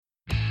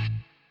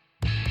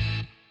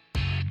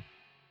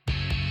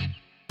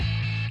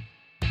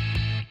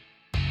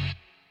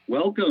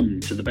Welcome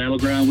to the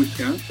Battleground,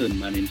 Wisconsin.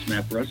 My name is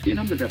Matt Brusky, and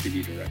I'm the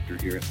Deputy Director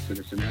here at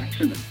Citizen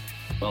Action. And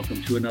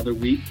welcome to another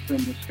week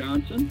from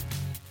Wisconsin.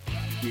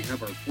 We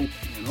have our full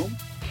panel,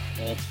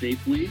 all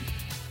safely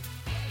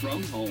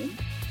from home,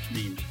 which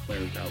means Claire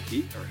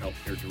Zauke, our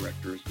Healthcare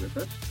Director, is with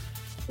us.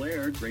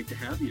 Claire, great to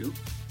have you.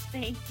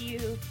 Thank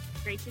you.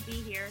 Great to be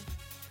here.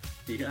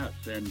 Yes,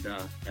 and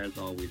as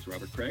always,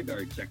 Robert Craig, our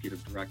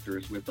Executive Director,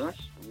 is with us.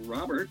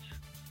 Robert.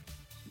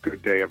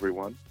 Good day,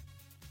 everyone.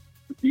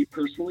 Me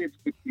personally, it's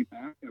good to be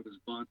back. I was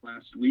gone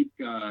last week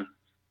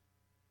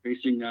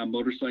racing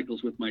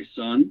motorcycles with my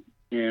son,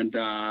 and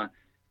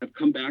have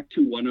come back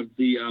to one of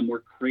the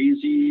more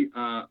crazy,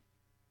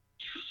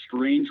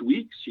 strange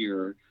weeks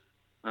here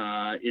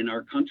in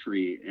our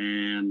country.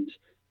 And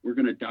we're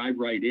going to dive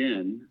right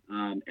in.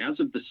 As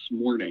of this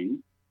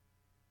morning,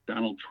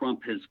 Donald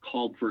Trump has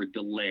called for a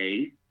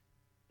delay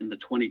in the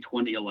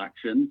 2020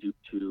 election due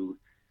to,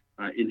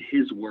 in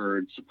his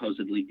words,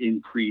 supposedly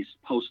increased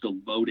postal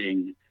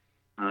voting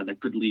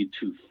that could lead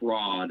to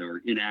fraud or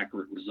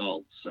inaccurate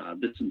results.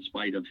 This in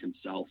spite of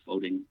himself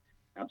voting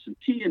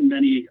absentee and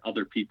many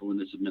other people in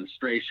this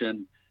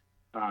administration.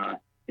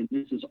 And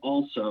this is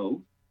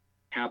also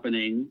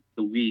happening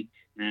the week,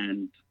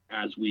 and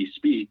as we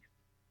speak,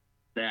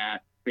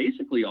 that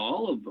basically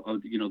all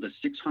of the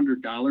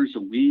 $600 a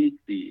week,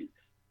 the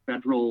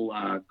federal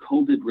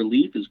COVID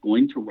relief is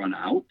going to run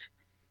out.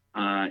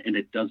 And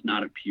it does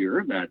not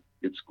appear that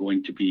it's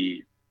going to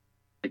be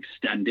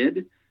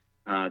extended.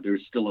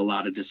 There's still a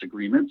lot of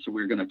disagreement, so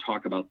we're going to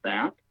talk about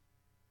that.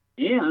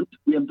 And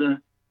we have the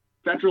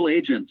federal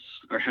agents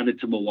are headed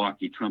to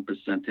Milwaukee. Trump has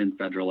sent in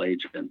federal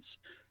agents.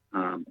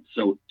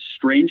 So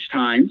strange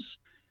times.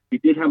 We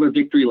did have a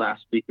victory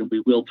last week, and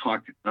we will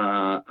talk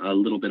a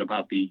little bit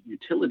about the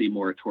utility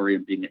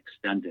moratorium being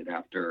extended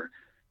after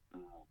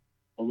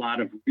a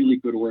lot of really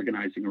good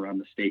organizing around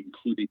the state,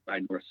 including by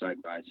Northside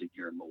Rising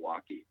here in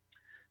Milwaukee.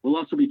 We'll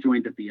also be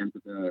joined at the end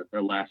of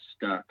the last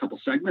couple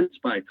segments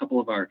by a couple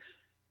of our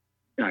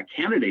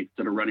candidates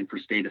that are running for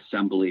state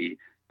assembly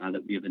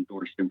that we have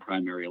endorsed in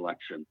primary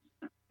elections.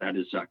 That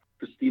is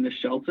Christina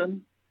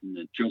Shelton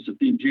and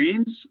Josephine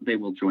James. They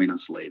will join us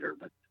later.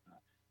 But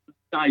let's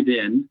dive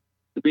in.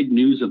 The big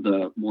news of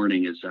the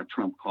morning is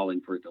Trump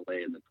calling for a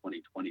delay in the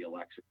 2020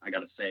 election. I got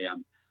to say,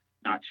 I'm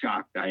not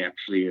shocked. I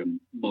actually am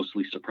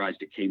mostly surprised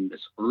it came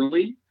this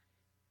early.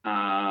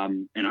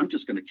 And I'm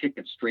just going to kick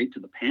it straight to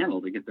the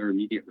panel to get their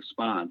immediate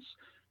response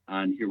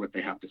and hear what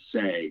they have to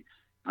say.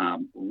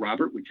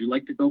 Robert, would you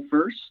like to go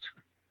first?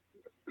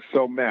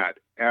 So, Matt,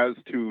 as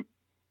to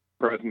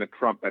President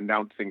Trump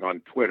announcing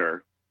on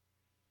Twitter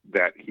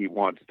that he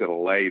wants to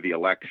delay the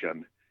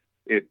election,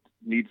 it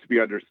needs to be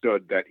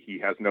understood that he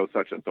has no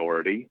such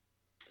authority,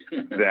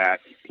 that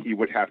he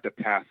would have to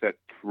pass it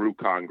through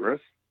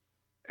Congress.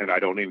 And I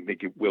don't even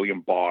think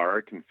William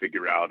Barr can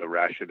figure out a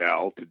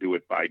rationale to do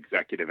it by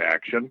executive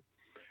action,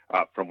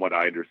 from what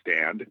I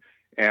understand.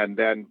 And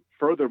then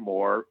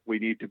furthermore, we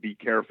need to be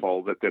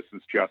careful that this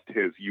is just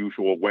his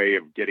usual way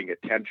of getting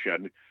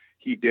attention.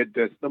 He did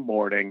this in the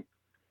morning.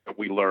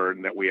 We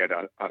learned that we had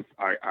a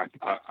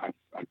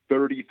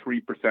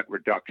 33%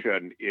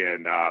 reduction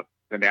in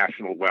the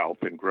national wealth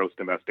and gross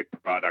domestic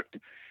product.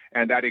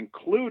 And that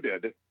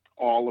included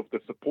all of the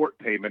support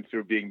payments that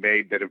are being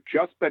made that have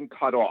just been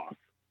cut off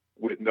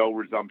with no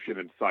resumption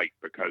in sight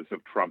because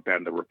of Trump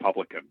and the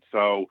Republicans.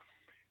 So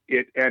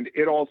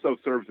it also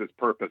serves its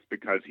purpose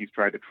because he's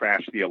trying to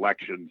trash the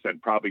elections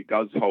and probably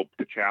does hope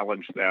to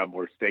challenge them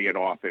or stay in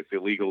office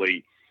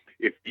illegally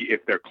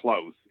if they're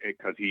close,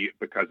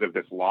 because of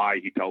this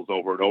lie he tells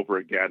over and over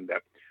again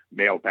that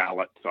mail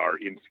ballots are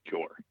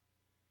insecure.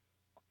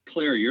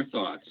 Claire, your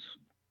thoughts?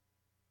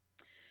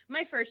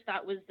 My first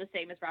thought was the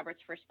same as Robert's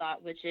first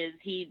thought, which is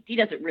he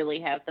doesn't really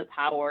have the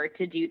power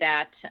to do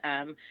that.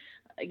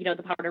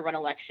 The power to run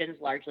elections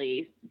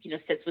largely,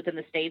 sits within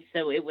the states.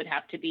 So it would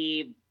have to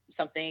be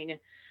something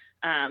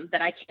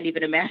that I can't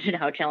even imagine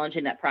how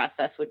challenging that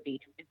process would be.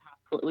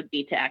 Impossible it would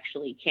be to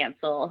actually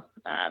cancel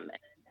a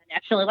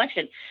national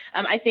election.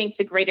 I think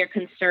the greater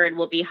concern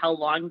will be how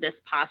long this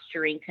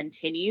posturing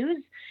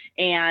continues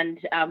and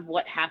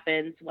what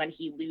happens when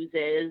he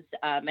loses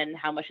and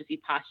how much does he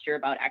posture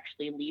about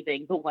actually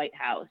leaving the White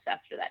House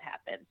after that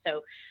happens.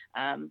 So,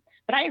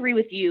 but I agree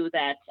with you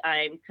that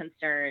I'm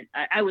concerned.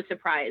 I was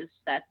surprised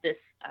that this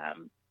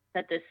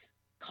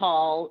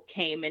call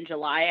came in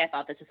July. I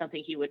thought this is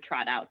something he would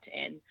trot out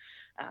in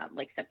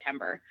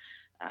September.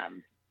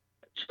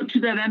 So to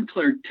that end,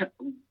 Claire,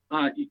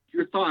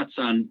 your thoughts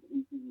on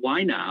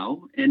why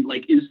now? And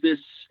is this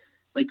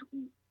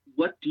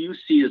what do you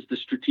see as the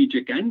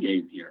strategic end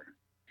game here?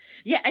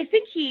 Yeah, I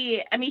think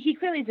he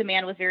clearly is a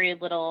man with very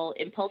little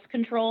impulse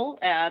control.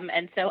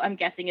 And so I'm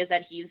guessing is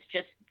that he's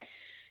just,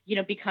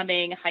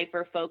 becoming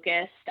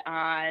hyper-focused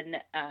on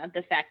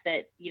the fact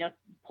that,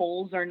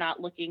 polls are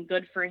not looking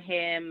good for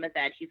him,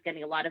 that he's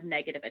getting a lot of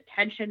negative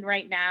attention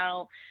right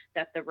now,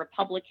 that the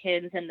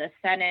Republicans in the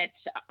Senate,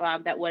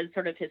 that was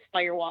sort of his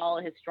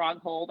firewall, his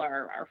stronghold,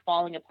 are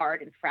falling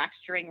apart and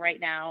fracturing right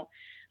now.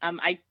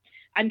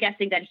 I'm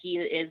guessing that he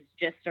is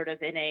just sort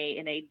of in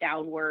a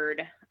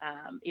downward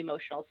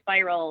emotional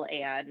spiral,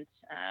 and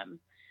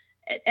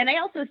I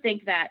also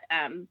think that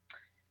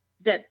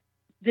that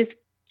this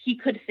he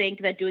could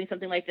think that doing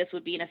something like this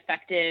would be an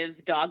effective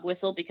dog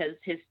whistle, because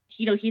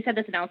he said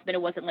this announcement,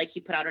 it wasn't like he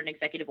put out an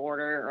executive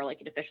order or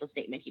like an official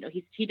statement. He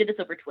did this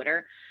over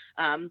Twitter.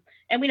 And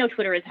we know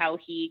Twitter is how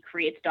he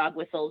creates dog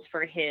whistles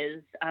for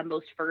his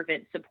most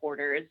fervent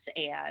supporters,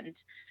 and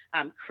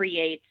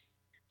creates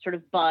sort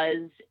of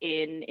buzz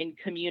in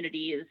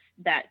communities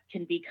that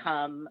can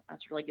become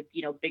sort of like,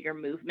 bigger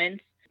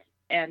movements.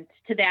 And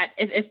to that,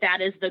 if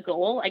that is the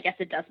goal, I guess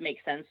it does make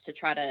sense to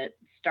try to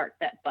start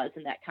that buzz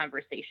in that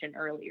conversation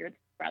earlier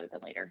rather than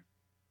later.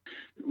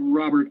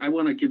 Robert, I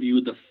want to give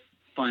you the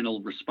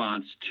final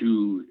response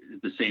to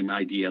the same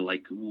idea.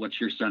 Like, what's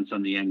your sense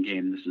on the end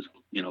game? This is,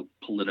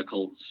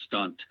 political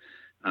stunt.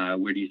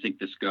 Where do you think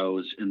this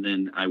goes? And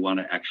then I want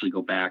to actually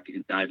go back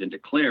and dive into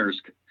Claire's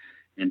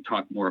and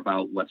talk more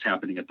about what's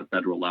happening at the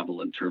federal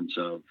level in terms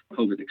of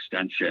COVID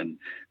extension,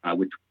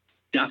 which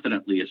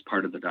definitely is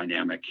part of the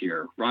dynamic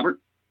here. Robert?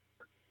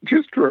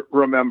 Just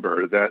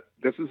remember that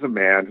this is a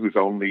man whose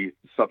only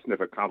substantive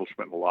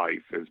accomplishment in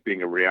life is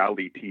being a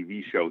reality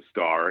TV show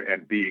star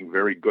and being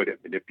very good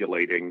at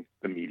manipulating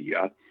the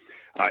media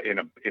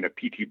in a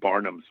P.T.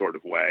 Barnum sort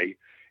of way,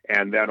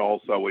 and then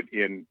also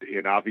in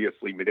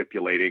obviously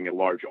manipulating a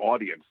large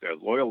audience that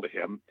is loyal to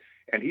him.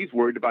 And he's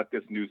worried about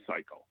this news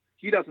cycle.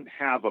 He doesn't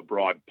have a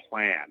broad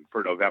plan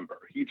for November.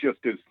 He just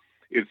is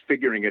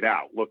figuring it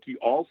out. Look, he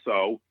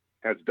also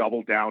has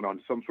doubled down on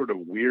some sort of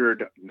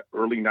weird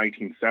early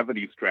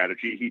 1970s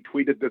strategy. He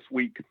tweeted this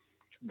week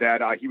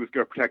that he was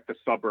going to protect the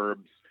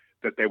suburbs,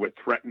 that they were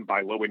threatened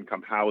by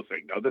low-income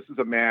housing. Now, this is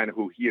a man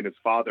who he and his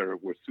father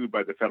were sued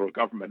by the federal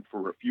government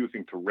for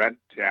refusing to rent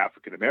to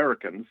African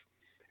Americans,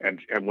 and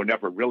were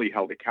never really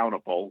held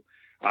accountable,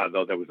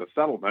 though there was a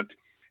settlement,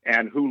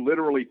 and who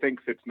literally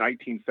thinks it's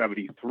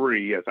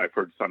 1973, as I've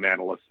heard some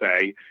analysts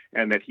say,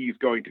 and that he's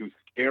going to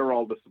scare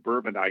all the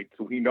suburbanites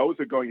who he knows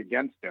are going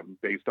against him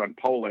based on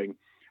polling,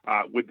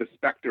 with the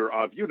specter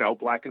of,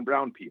 black and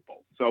brown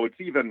people. So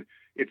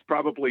it's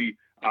probably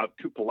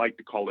too polite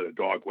to call it a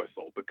dog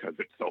whistle because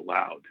it's so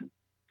loud.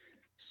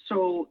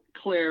 So,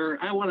 Claire,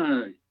 I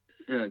want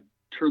to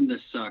turn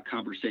this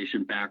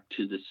conversation back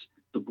to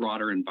the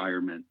broader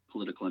environment,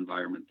 political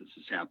environment this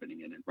is happening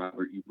in. And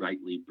Robert, you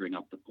rightly bring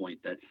up the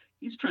point that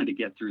he's trying to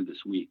get through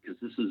this week, because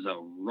this is a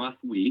rough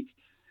week.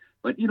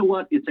 But you know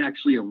what? It's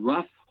actually a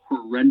rough,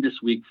 horrendous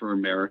week for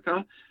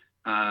America.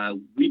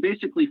 We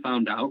basically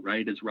found out,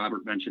 right, as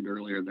Robert mentioned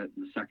earlier, that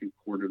in the second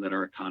quarter that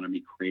our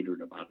economy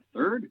cratered about a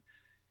third.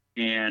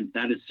 And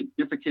that is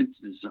significant,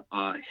 is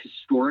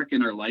historic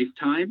in our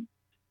lifetime.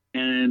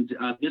 And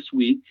this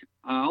week,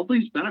 all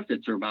these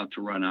benefits are about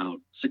to run out.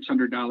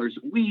 $600 a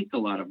week, a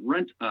lot of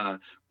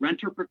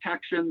renter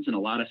protections, and a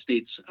lot of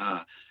states'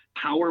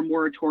 power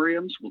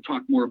moratoriums. We'll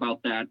talk more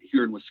about that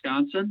here in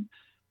Wisconsin.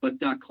 But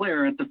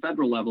Claire, at the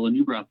federal level, and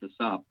you brought this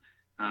up,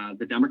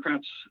 the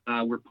Democrats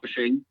were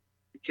pushing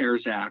the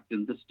CARES Act,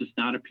 and this does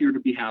not appear to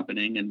be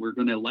happening. And we're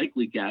going to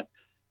likely get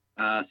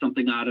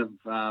something out of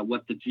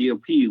what the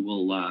GOP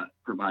will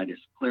provide us.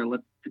 Claire,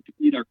 let's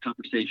lead our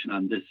conversation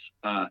on this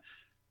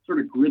sort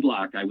of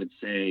gridlock, I would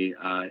say,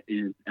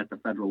 at the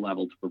federal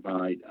level to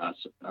provide us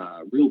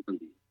real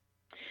relief.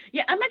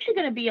 Yeah, I'm actually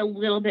going to be a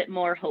little bit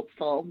more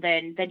hopeful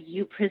than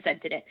you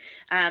presented it.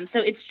 So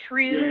it's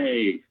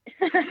true.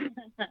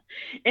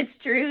 It's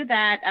true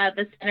that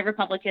the Senate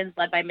Republicans,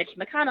 led by Mitch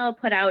McConnell,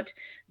 put out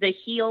the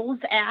HEALS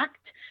Act,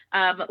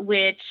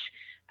 which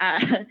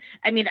the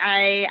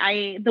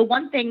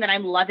one thing that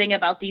I'm loving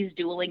about these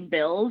dueling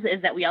bills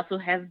is that we also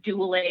have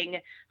dueling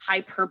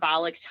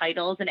hyperbolic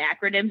titles and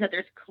acronyms, that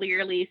there's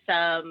clearly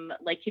some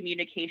like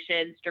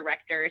communications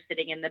director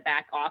sitting in the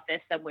back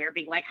office somewhere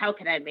being like, how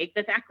can I make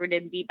this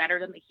acronym be better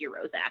than the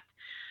HEROES Act?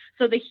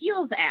 So the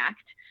HEALS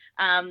Act,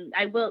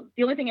 the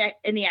only thing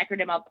in the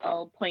acronym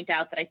I'll point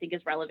out that I think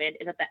is relevant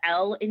is that the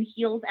L in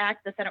HEALS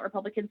Act, the Senate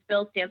Republicans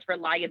bill, stands for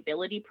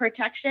liability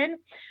protection,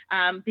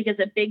 because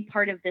a big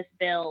part of this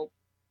bill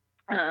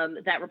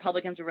that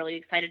Republicans are really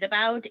excited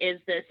about is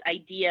this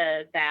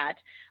idea that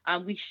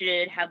we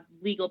should have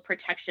legal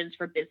protections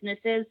for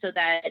businesses so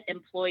that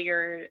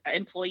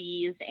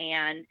employees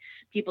and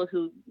people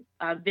who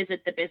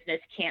visit the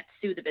business can't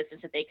sue the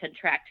business if they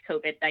contract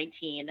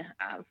COVID-19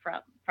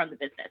 from the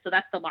business. So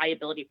that's the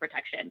liability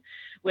protection,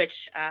 which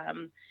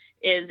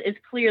is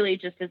clearly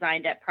just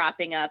designed at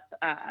propping up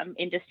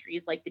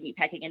industries like the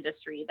meatpacking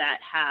industry that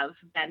have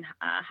been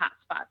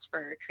hotspots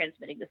for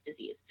transmitting this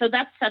disease. So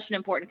that's such an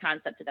important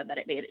concept to them that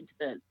it made it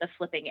into the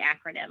flipping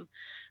acronym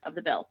of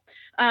the bill.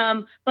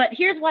 But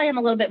here's why I'm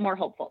a little bit more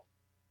hopeful.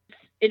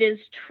 It is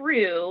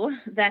true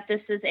that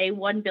this is a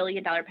 $1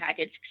 billion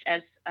package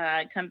or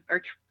a $1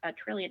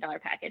 trillion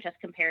package as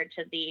compared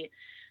to the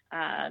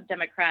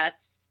Democrats'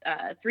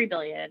 $3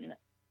 trillion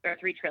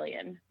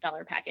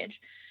package.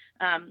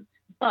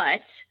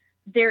 But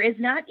there is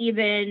not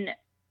even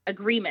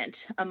agreement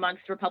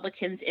amongst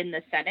Republicans in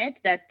the Senate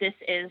that this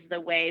is the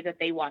way that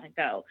they want to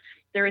go.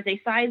 There is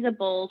a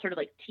sizable sort of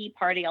like Tea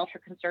Party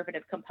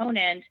ultra-conservative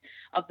component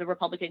of the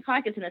Republican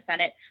caucus in the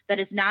Senate that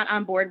is not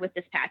on board with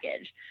this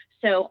package.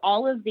 So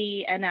all of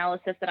the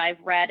analysis that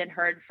I've read and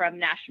heard from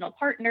national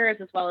partners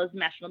as well as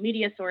national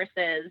media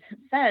sources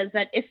says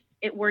that if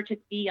it were to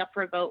be up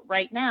for a vote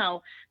right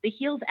now, the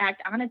HEALS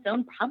Act on its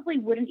own probably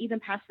wouldn't even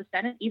pass the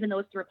Senate, even though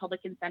it's the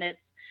Republican Senate's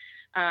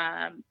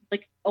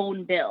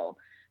own bill.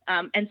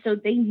 And so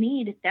they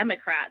need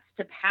Democrats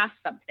to pass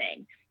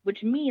something,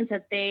 which means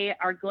that they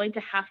are going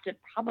to have to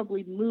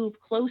probably move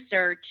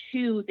closer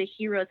to the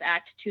HEROES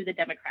Act, to the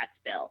Democrats'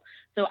 bill.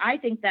 So I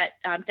think that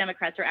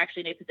Democrats are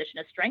actually in a position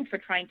of strength for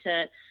trying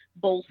to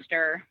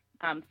bolster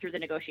through the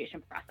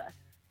negotiation process.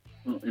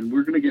 Well, and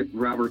we're going to get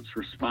Robert's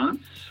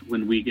response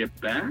when we get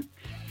back.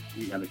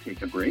 We got to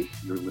take a break.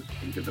 You're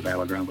listening to the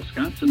Battleground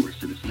Wisconsin. We're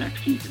Citizen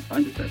Action. You can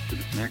find us at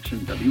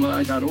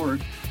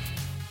citizenactionwi.org.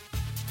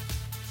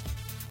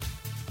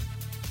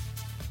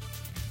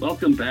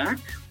 Welcome back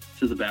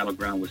to the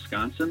Battleground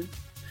Wisconsin.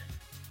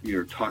 We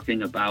are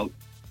talking about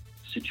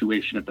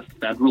situation at the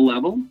federal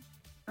level.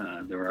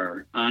 There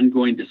are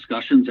ongoing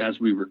discussions as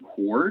we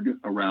record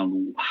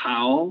around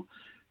how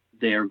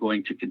they are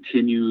going to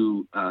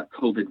continue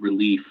COVID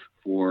relief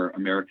for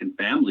American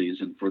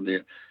families and for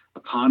the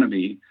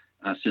economy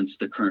since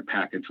the current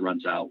package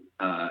runs out.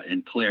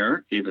 And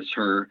Claire gave us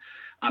her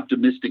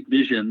optimistic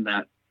vision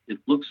that it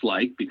looks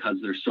like, because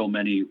there's so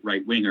many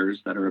right-wingers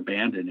that are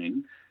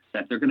abandoning,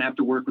 that they're going to have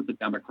to work with the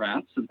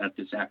Democrats and that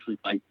this actually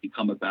might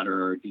become a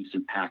better or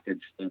decent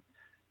package than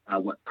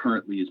what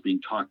currently is being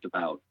talked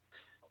about.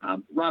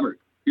 Robert,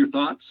 your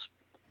thoughts?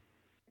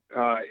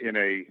 In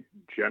a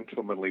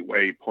gentlemanly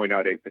way, point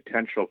out a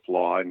potential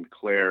flaw in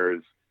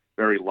Claire's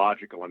very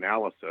logical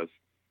analysis,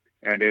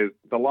 and is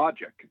the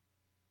logic.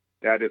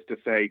 That is to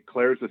say,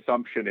 Claire's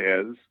assumption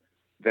is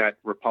that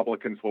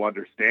Republicans will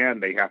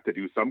understand they have to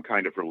do some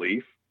kind of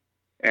relief,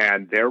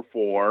 and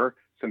therefore,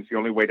 since the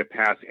only way to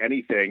pass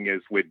anything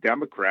is with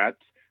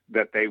Democrats,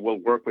 that they will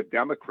work with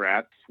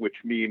Democrats, which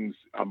means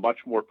a much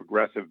more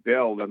progressive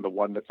bill than the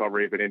one that's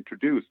already been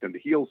introduced in the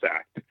HEALS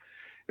Act.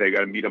 They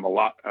got to meet them a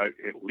lot,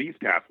 at least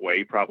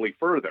halfway, probably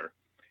further.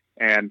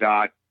 And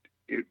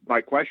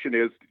my question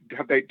is,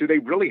 do they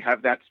really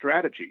have that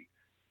strategy?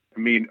 I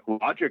mean,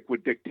 logic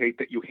would dictate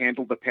that you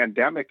handle the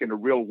pandemic in a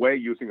real way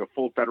using a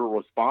full federal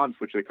response,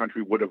 which the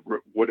country would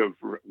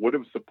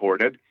have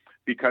supported,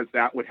 because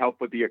that would help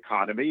with the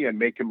economy and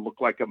make him look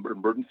like an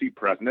emergency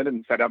president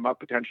and set him up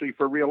potentially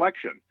for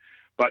re-election.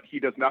 But he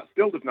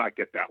still does not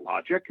get that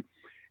logic.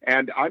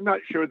 And I'm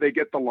not sure they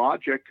get the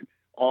logic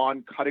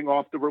on cutting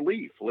off the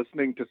relief.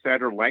 Listening to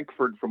Senator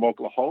Lankford from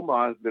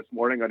Oklahoma this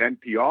morning on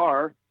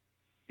NPR,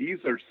 these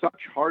are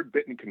such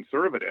hard-bitten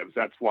conservatives.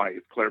 That's why,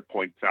 as Claire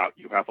points out,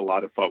 you have a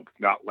lot of folks,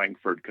 not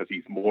Lankford because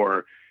he's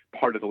more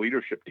part of the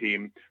leadership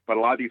team, but a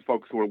lot of these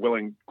folks who are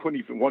won't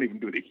even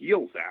do the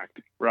HEALS Act,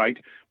 right?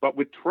 But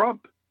with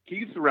Trump,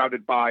 he's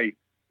surrounded by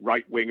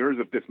right-wingers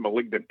of this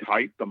malignant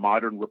type, the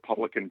modern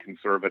Republican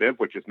conservative,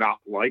 which is not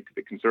like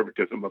the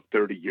conservatism of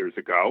 30 years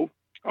ago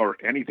or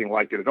anything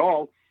like it at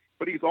all,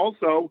 but he's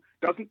also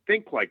doesn't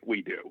think like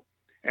we do.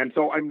 And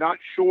so I'm not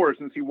sure,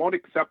 since he won't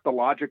accept the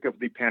logic of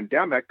the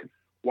pandemic,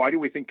 why do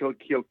we think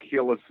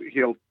he'll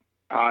assume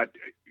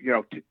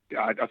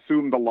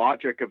the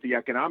logic of the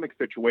economic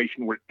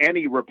situation where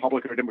any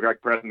Republican or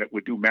Democratic president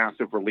would do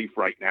massive relief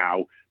right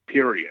now,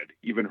 period,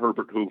 even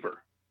Herbert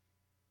Hoover?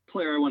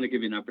 Claire, I want to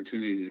give you an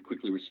opportunity to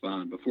quickly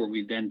respond before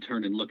we then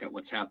turn and look at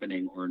what's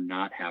happening or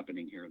not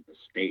happening here in the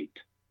state.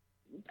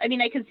 I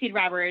mean, I concede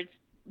Robert's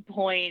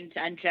point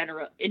in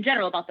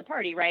general about the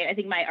party, right? I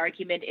think my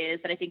argument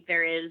is that I think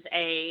there is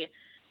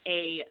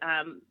it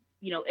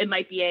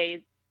might be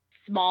a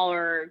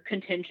smaller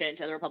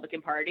contingent of the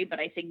Republican Party, but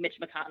I think Mitch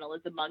McConnell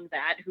is among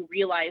that, who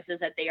realizes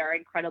that they are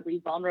incredibly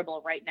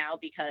vulnerable right now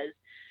because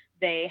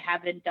they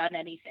haven't done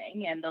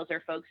anything. And those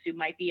are folks who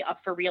might be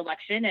up for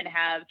re-election and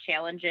have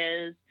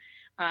challenges,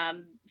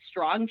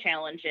 strong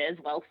challenges,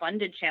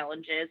 well-funded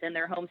challenges in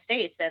their home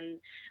states.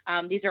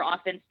 And these are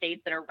often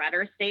states that are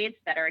redder states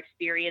that are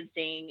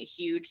experiencing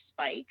huge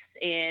spikes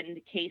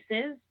in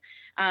cases.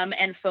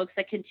 And folks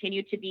that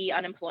continue to be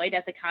unemployed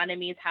as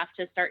economies have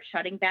to start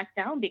shutting back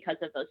down because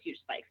of those huge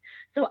spikes.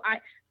 So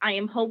I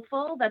am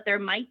hopeful that there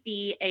might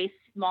be a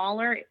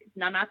smaller,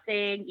 I'm not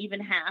saying even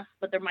half,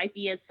 but there might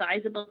be a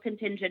sizable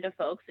contingent of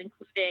folks,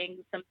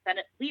 including some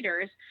Senate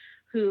leaders,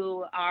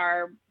 who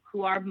are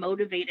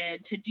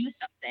motivated to do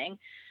something.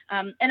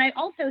 And I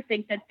also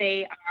think that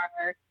they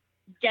are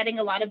getting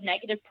a lot of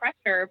negative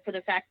pressure for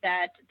the fact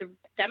that the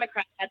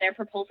Democrats had their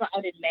proposal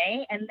out in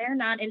May, and they're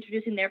not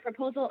introducing their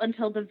proposal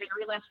until the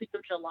very last week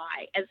of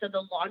July. And so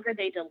the longer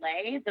they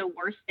delay, the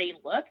worse they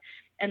look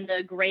and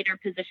the greater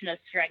position of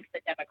strength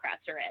that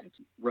Democrats are in.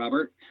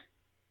 Robert?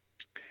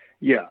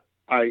 Yeah,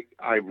 I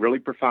really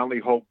profoundly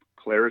hope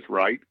Claire is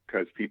right,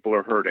 because people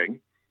are hurting.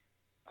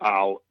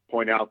 I'll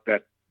point out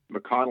that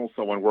McConnell's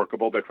so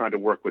unworkable, they're trying to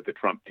work with the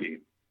Trump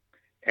team.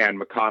 And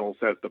McConnell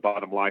says the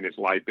bottom line is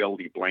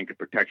liability, blanket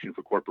protection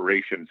for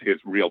corporations, his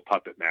real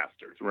puppet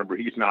masters. Remember,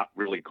 he's not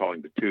really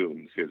calling the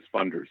tunes, his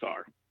funders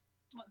are.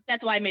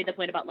 That's why I made the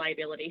point about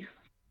liability.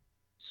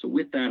 So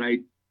with that, I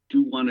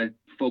do want to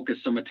focus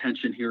some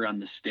attention here on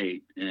the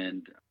state.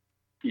 And,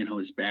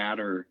 as bad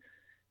or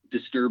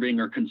disturbing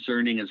or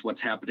concerning as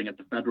what's happening at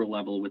the federal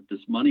level with this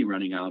money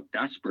running out,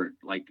 desperate,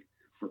 like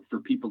for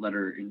people that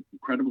are in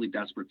incredibly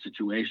desperate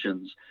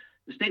situations,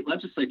 the state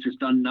legislature's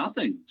done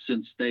nothing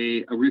since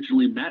they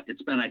originally met.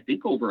 It's been, I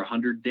think, over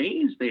 100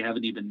 days they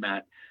haven't even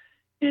met.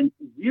 And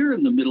we're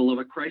in the middle of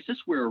a crisis.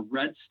 We're a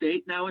red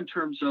state now in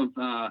terms of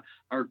our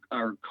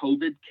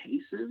COVID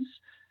cases,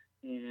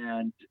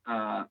 and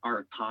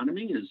our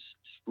economy is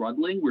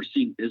struggling. We're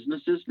seeing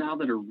businesses now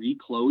that are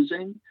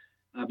reclosing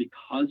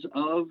because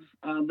of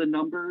the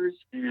numbers,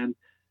 and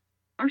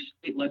our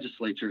state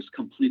legislature is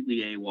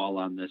completely AWOL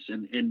on this.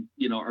 And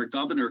our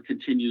governor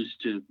continues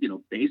to,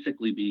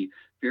 basically be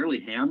fairly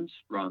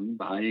hamstrung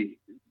by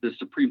the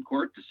Supreme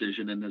Court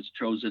decision, and has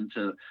chosen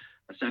to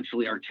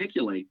essentially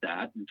articulate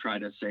that and try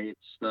to say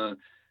it's the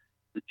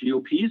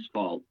GOP's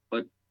fault.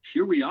 But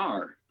here we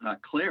are,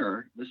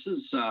 Claire. This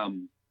is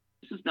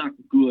not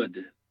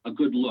a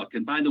good look.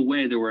 And by the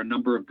way, there were a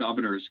number of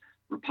governors,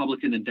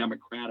 Republican and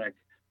Democratic,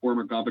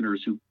 former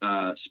governors who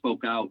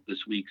spoke out this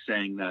week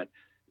saying that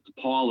it's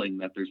appalling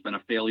that there's been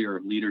a failure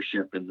of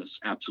leadership in this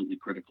absolutely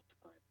critical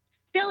time.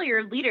 Failure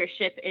of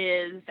leadership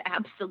is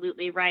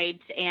absolutely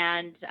right.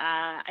 And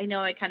I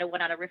know I kind of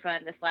went on a riff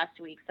on this last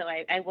week, so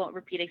I won't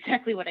repeat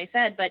exactly what I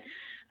said, but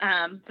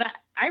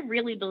I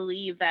really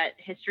believe that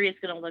history is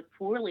going to look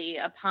poorly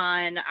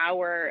upon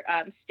our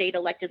state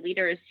elected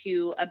leaders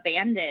who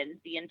abandoned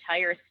the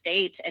entire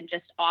state and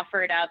just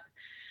offered up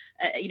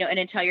an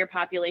entire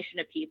population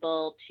of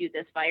people to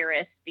this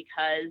virus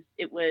because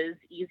it was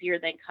easier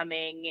than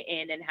coming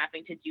in and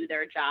having to do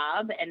their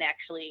job and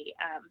actually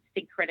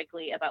think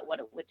critically about what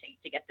it would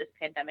take to get this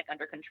pandemic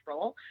under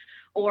control,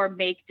 or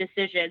make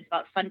decisions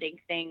about funding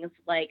things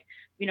like,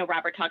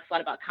 Robert talks a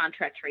lot about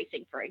contract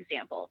tracing, for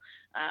example,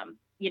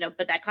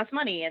 but that costs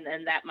money, and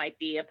then that might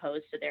be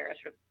opposed to their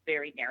sort of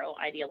very narrow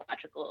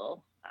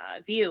ideological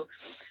view.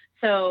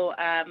 So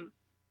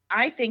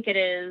I think it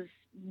is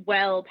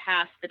well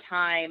past the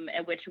time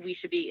at which we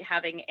should be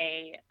having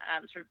a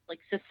sort of like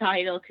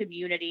societal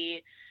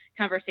community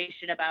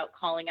conversation about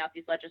calling out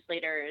these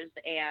legislators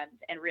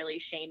and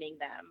really shaming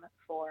them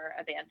for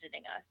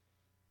abandoning us.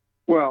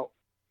 Well,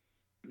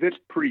 this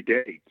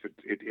predates.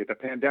 The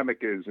pandemic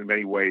is in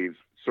many ways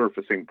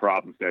surfacing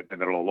problems that have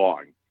been all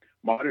along.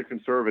 Modern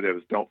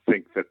conservatives don't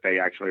think that they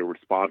actually are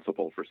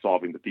responsible for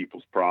solving the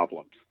people's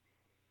problems.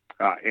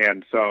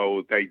 And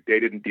so they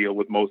didn't deal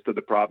with most of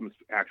the problems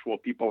actual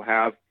people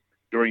have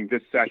during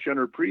this session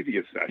or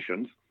previous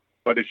sessions,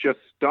 but it's just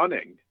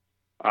stunning.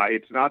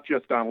 It's not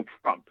just Donald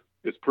Trump.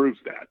 This proves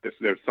that.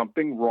 There's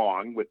something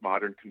wrong with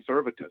modern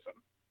conservatism,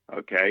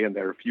 okay? And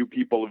there are a few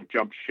people who've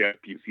jumped ship.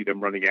 You see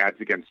them running ads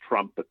against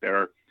Trump, but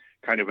they're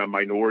kind of a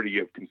minority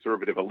of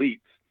conservative elites.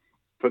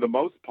 For the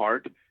most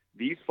part,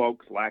 these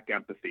folks lack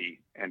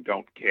empathy and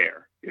don't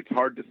care. It's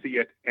hard to see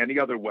it any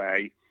other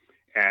way.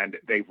 And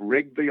they've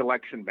rigged the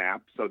election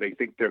map so they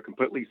think they're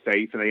completely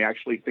safe, and they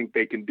actually think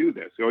they can do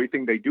this. The only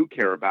thing they do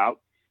care about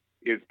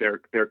is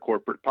their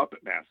corporate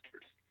puppet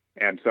masters.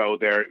 And so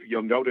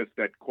you'll notice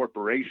that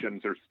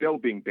corporations are still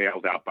being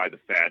bailed out by the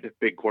Fed,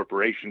 big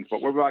corporations,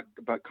 but we're about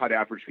to cut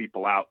average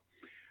people out.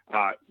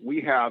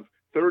 We have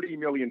 30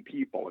 million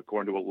people,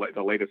 according to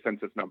the latest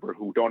census number,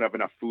 who don't have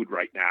enough food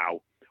right now.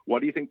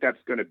 What do you think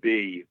that's going to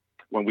be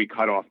when we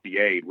cut off the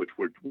aid, which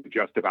we're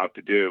just about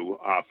to do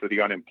for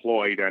the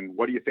unemployed? And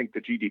what do you think the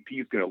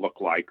GDP is going to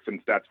look like,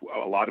 since that's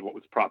a lot of what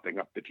was propping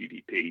up the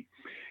GDP?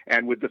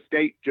 And with the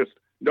state, just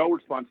no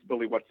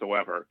responsibility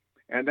whatsoever.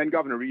 And then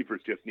Governor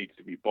Evers just needs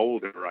to be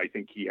bolder. I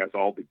think he has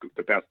all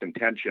the best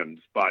intentions,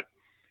 but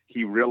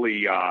he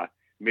really,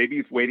 maybe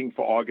he's waiting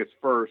for August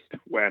 1st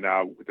when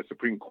the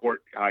Supreme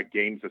Court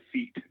gains a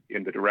seat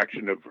in the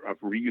direction of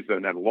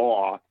reason and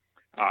law.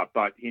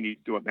 But he needs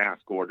to do a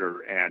mask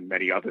order and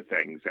many other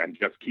things, and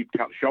just keep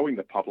showing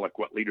the public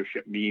what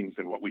leadership means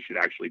and what we should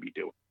actually be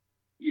doing.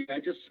 Yeah,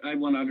 I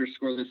want to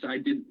underscore this. I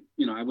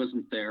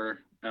wasn't there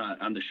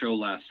on the show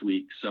last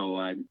week, so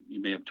you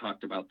may have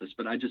talked about this,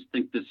 but I just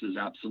think this is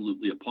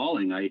absolutely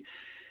appalling. I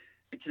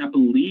cannot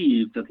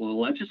believe that the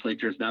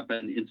legislature has not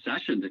been in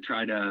session to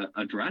try to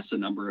address a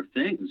number of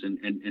things, and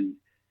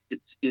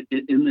it's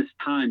in this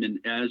time. And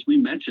as we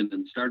mentioned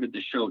and started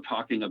the show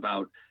talking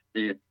about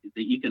the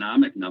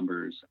economic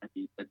numbers,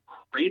 the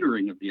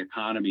cratering of the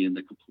economy and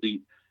the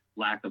complete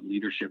lack of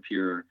leadership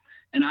here.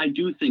 And I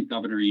do think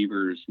Governor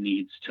Evers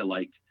needs to,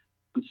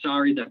 I'm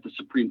sorry that the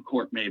Supreme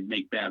Court may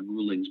make bad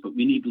rulings, but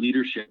we need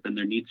leadership, and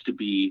there needs to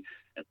be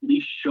at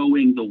least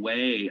showing the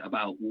way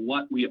about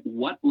what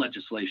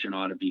legislation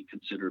ought to be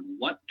considered.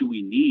 What do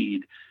we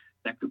need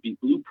that could be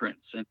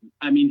blueprints? And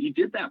I mean, he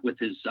did that with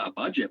his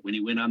budget when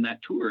he went on that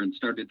tour and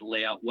started to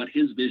lay out what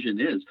his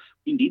vision is.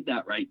 We need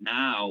that right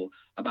now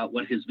about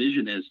what his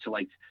vision is to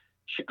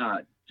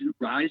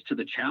rise to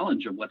the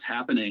challenge of what's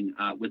happening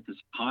with this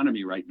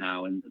economy right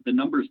now. And the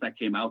numbers that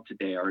came out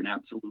today are an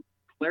absolute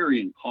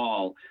clarion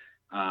call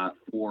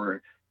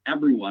for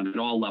everyone at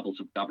all levels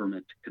of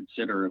government to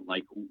consider,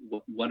 like,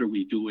 what are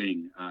we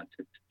doing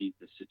to meet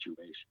this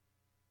situation?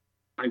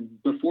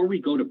 Before we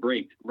go to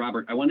break,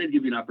 Robert, I wanted to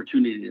give you an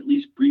opportunity to at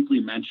least briefly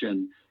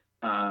mention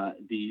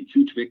the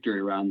huge victory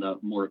around the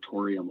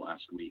moratorium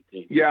last week.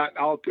 Yeah,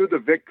 I'll do the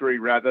victory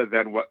rather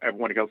than what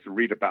everyone else to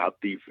read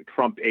about, the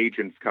Trump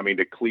agents coming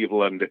to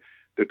Cleveland,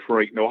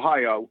 Detroit, and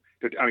Ohio.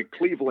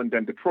 Cleveland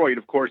and Detroit,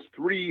 of course,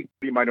 three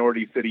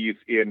minority cities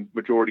in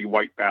majority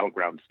white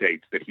battleground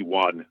states that he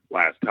won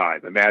last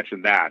time.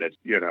 Imagine that. It's,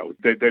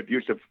 the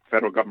use of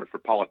federal government for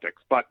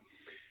politics. But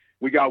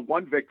we got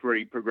one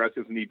victory.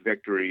 Progressives need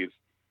victories.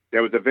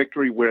 There was a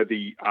victory where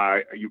the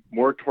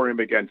moratorium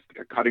against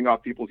cutting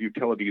off people's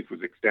utilities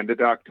was extended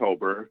to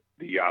October.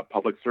 The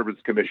Public Service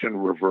Commission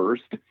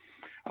reversed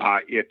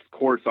its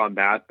course on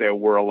that. There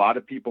were a lot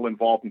of people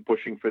involved in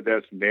pushing for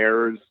this,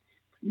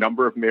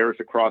 number of mayors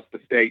across the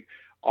state.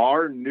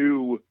 Our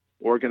new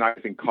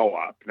organizing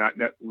co-op, not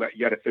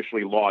yet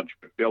officially launched,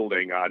 but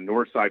building,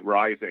 Northside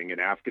Rising, an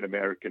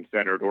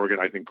African-American-centered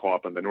organizing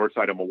co-op on the north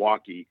side of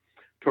Milwaukee,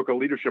 took a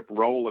leadership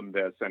role in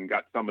this and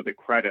got some of the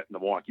credit in the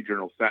Milwaukee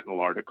Journal-Sentinel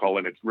article.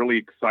 And it's really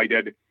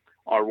excited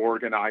our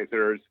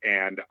organizers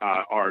and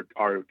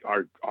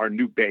our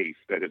new base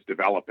that is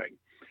developing.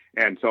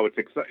 And so it's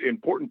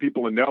important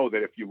people to know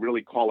that if you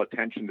really call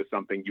attention to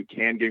something, you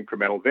can get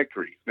incremental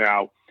victories.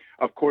 Now,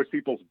 of course,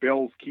 people's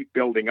bills keep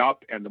building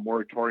up, and the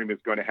moratorium is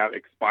going to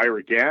expire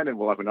again, and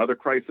we'll have another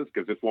crisis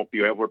because this won't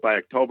be over by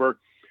October.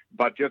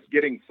 But just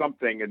getting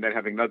something and then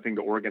having nothing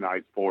to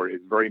organize for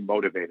is very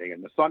motivating.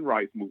 And the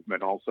Sunrise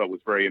Movement also was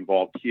very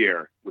involved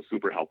here, was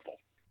super helpful.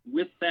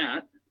 With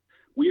that,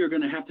 we are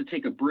going to have to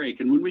take a break.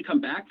 And when we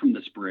come back from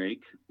this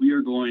break, we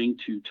are going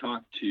to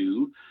talk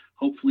to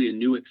hopefully a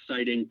new,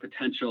 exciting,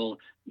 potential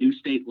new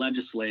state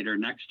legislator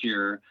next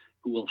year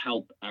who will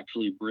help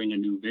actually bring a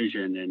new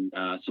vision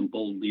and some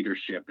bold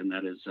leadership, and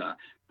that is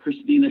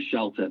Christina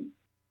Shelton.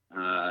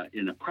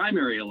 In a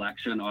primary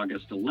election,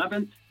 August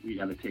 11th, we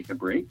got to take a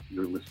break.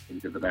 You're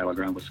listening to the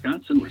Battleground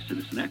Wisconsin. We're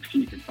Citizen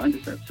Action. You can find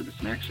us at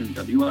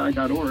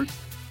citizenactionwi.org.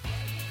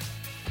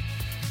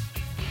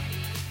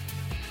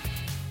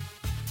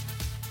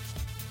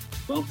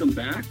 Welcome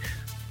back.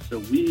 So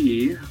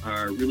we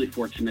are really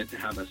fortunate to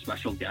have a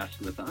special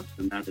guest with us,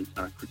 and that is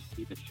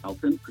Christina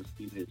Shelton.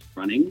 Christina is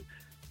running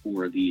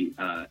for the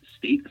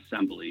State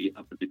Assembly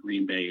up in the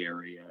Green Bay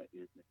area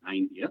in the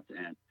 90th.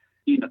 And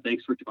Christina,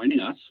 thanks for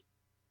joining us.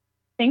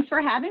 Thanks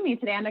for having me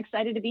today. I'm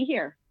excited to be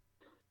here.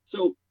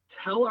 So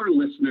tell our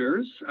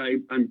listeners,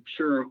 I'm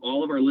sure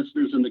all of our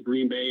listeners in the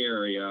Green Bay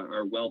area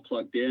are well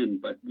plugged in,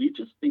 but we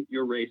just think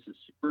your race is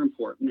super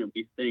important, and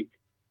we think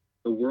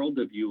the world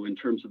of you in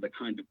terms of the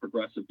kind of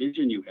progressive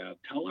vision you have.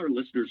 Tell our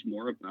listeners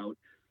more about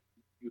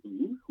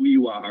you, who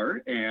you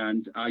are,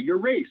 and your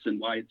race and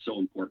why it's so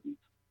important.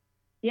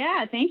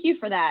 Yeah, thank you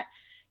for that.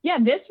 Yeah,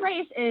 this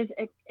race is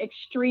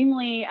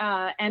extremely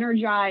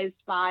energized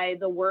by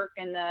the work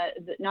and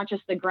the not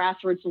just the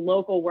grassroots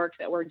local work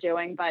that we're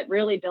doing, but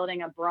really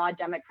building a broad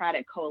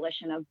Democratic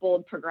coalition of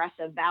bold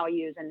progressive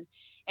values and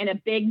a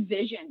big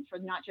vision for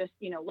not just,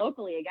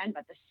 locally again,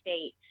 but the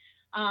state.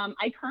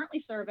 I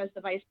currently serve as the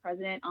vice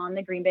president on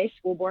the Green Bay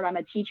School Board. I'm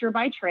a teacher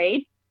by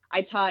trade.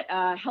 I taught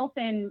health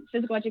and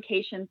physical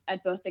education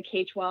at both the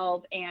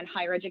K-12 and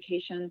higher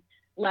education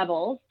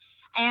levels.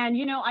 And,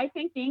 I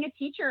think being a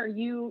teacher,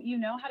 you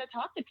know how to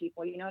talk to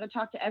people, you know how to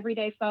talk to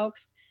everyday folks,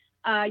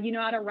 you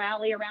know how to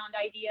rally around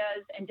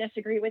ideas and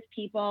disagree with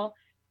people.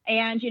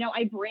 And,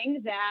 I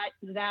bring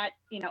that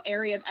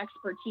area of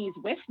expertise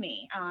with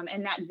me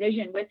and that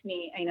vision with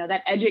me,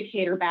 that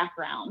educator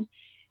background.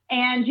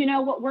 And,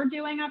 what we're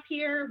doing up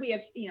here, we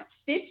have,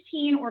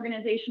 15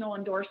 organizational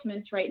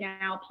endorsements right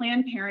now: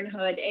 Planned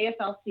Parenthood,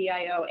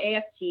 AFL-CIO,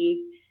 AFT,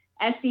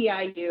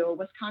 SEIU,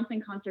 Wisconsin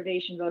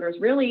Conservation Voters,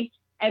 really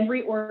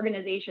every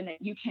organization that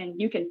you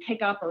can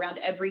pick up around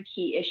every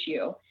key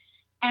issue.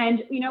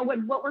 And,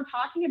 what we're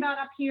talking about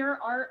up here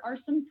are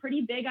some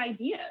pretty big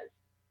ideas.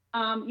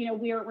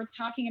 We're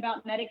talking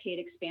about Medicaid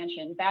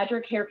expansion,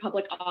 Badger Care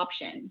public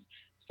options,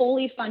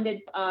 fully funded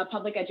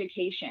public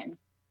education.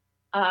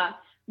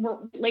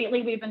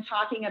 Lately, we've been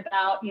talking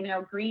about,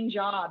 green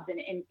jobs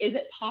and is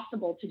it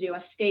possible to do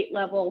a state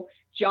level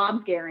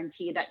jobs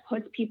guarantee that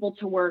puts people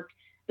to work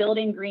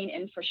building green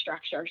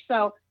infrastructure.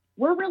 So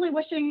we're really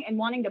wishing and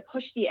wanting to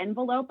push the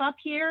envelope up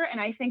here. And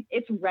I think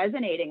it's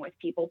resonating with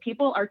people.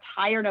 People are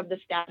tired of the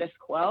status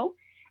quo,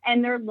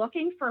 and they're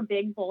looking for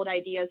big, bold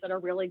ideas that are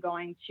really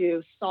going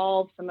to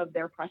solve some of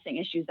their pressing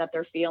issues that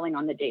they're feeling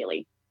on the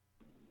daily.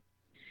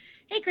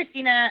 Hey,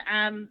 Christina,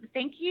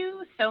 thank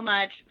you so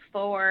much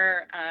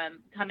for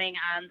coming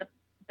on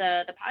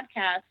the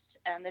podcast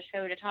and the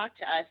show to talk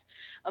to us.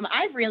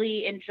 I've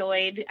really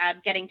enjoyed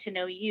getting to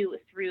know you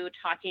through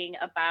talking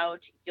about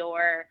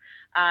your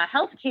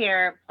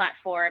healthcare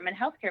platform and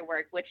healthcare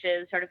work, which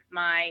is sort of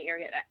my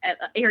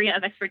area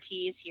of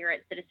expertise here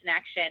at Citizen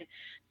Action.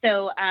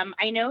 So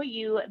I know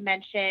you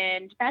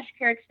mentioned Badger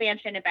Care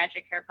expansion and Badger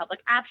Care public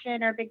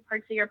option are big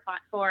parts of your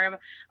platform.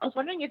 I was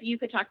wondering if you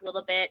could talk a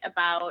little bit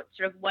about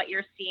sort of what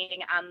you're seeing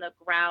on the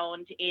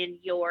ground in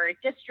your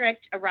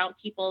district around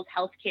people's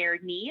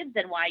healthcare needs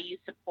and why you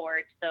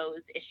support those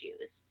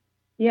issues.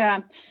 Yeah,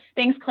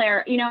 thanks,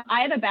 Claire.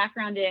 I have a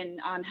background in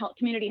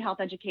community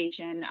health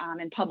education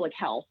and public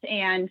health.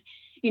 And,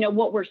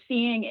 what we're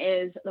seeing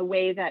is the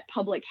way that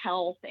public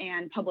health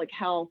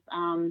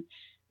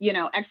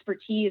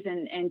expertise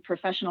and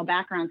professional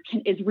backgrounds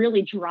is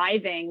really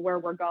driving where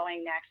we're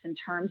going next in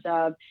terms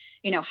of,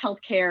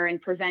 healthcare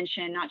and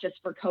prevention, not just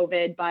for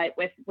COVID, but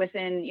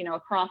within,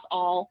 across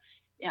all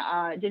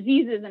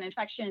diseases and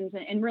infections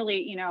and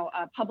really,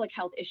 public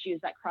health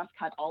issues that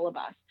cross-cut all of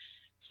us.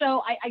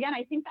 So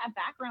I think that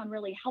background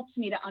really helps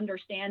me to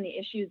understand the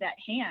issues at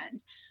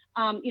hand.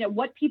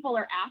 What people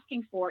are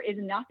asking for is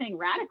nothing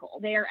radical.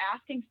 They are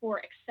asking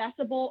for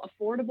accessible,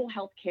 affordable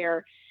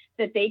healthcare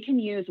that they can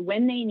use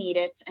when they need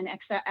it and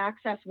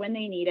access when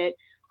they need it,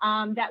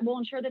 that will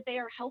ensure that they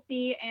are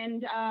healthy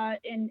and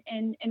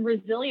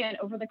resilient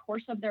over the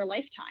course of their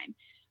lifetime.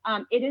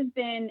 It has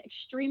been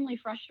extremely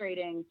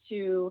frustrating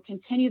to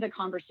continue the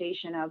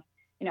conversation of,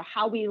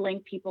 how we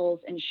link people's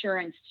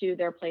insurance to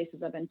their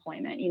places of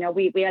employment.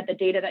 We had the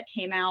data that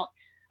came out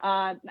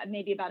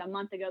maybe about a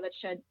month ago that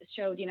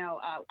showed,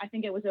 I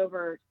think it was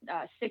over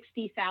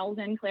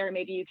 60,000. Claire,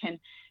 maybe you can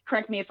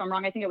correct me if I'm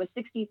wrong. I think it was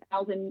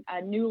 60,000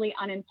 newly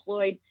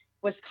unemployed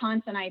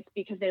Wisconsinites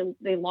because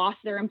they lost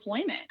their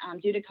employment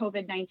due to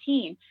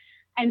COVID-19.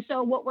 And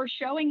so what we're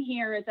showing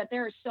here is that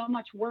there is so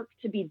much work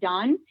to be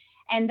done,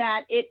 and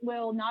that it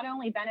will not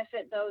only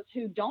benefit those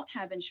who don't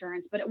have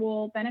insurance, but it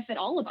will benefit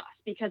all of us,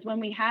 because when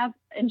we have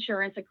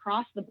insurance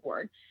across the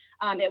board,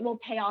 it will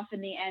pay off in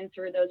the end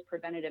through those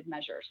preventative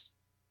measures.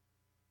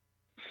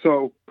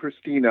 So,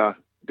 Christina,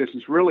 this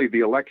is really, the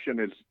election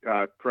is,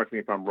 correct me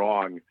if I'm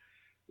wrong,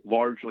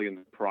 largely in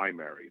the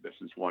primary. This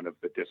is one of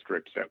the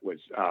districts that was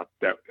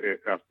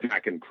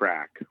pack and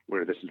crack,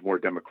 where this is more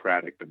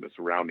Democratic than the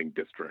surrounding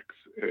districts.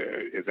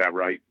 Is that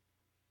right?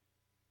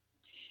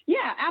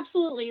 Yeah,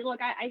 absolutely. Look,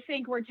 I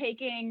think we're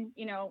taking,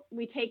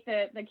 we take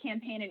the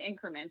campaign in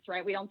increments,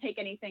 right? We don't take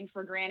anything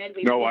for granted.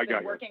 We've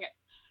been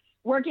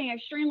working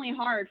extremely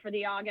hard for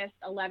the August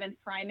 11th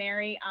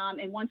primary.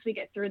 And once we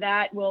get through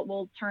that,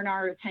 we'll turn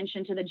our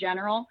attention to the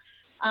general.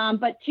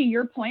 But to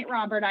your point,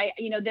 Robert,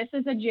 this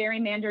is a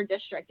gerrymandered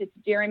district. It's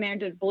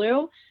gerrymandered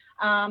blue.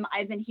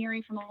 I've been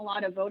hearing from a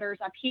lot of voters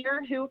up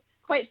here who,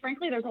 quite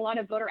frankly, there's a lot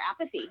of voter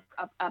apathy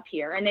up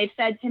here. And they've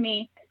said to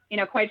me,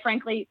 quite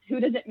frankly,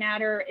 who does it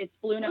matter? It's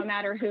blue no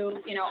matter who,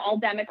 all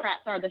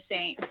Democrats are the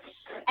same.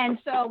 And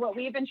so what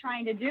we've been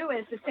trying to do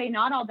is to say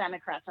not all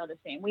Democrats are the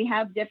same. We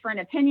have different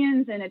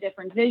opinions and a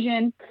different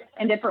vision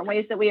and different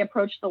ways that we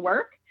approach the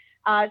work.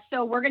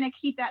 So we're going to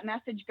keep that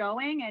message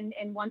going.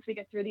 And once we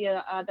get through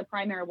the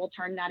primary, we'll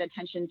turn that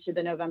attention to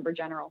the November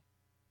general.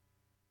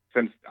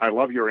 Since I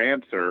love your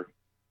answer,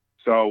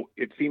 so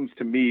it seems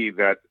to me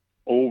that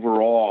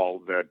overall,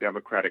 the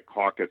Democratic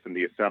caucus in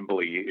the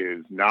Assembly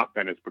has not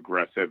been as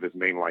progressive as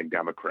mainline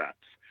Democrats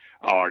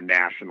are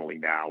nationally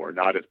now, or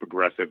not as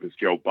progressive as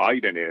Joe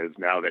Biden is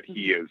now that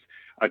he has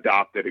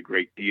adopted a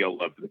great deal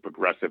of the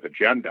progressive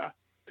agenda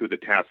through the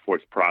task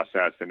force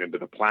process and into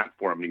the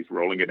platform. And he's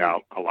rolling it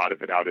out, a lot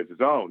of it out as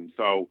his own.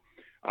 So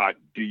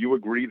do you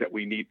agree that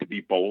we need to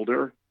be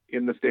bolder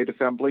in the state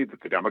assembly,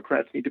 that the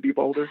Democrats need to be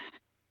bolder?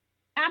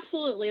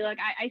 Absolutely. Look,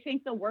 I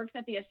think the work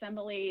that the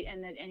Assembly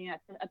and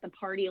at the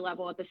party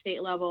level, at the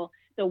state level,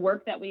 the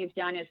work that we've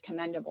done is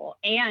commendable.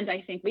 And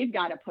I think we've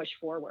got to push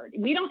forward.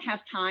 We don't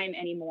have time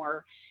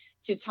anymore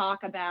to talk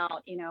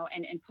about,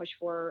 and push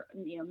for,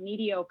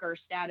 mediocre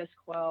status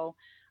quo,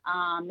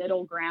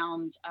 middle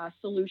ground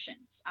solutions.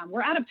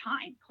 We're out of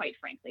time, quite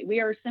frankly. We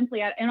are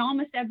simply in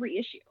almost every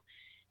issue.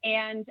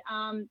 And,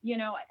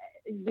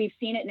 we've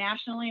seen it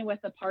nationally with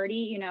the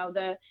party,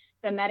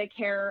 the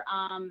Medicare,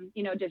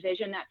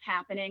 division that's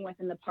happening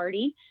within the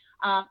party.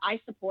 I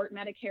support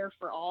Medicare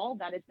for all.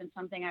 That has been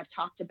something I've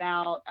talked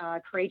about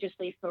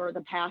courageously for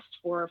the past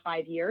 4 or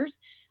 5 years.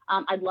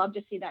 I'd love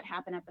to see that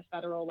happen at the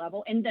federal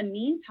level. In the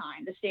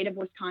meantime, the state of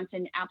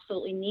Wisconsin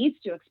absolutely needs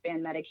to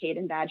expand Medicaid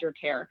and Badger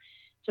Care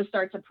to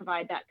start to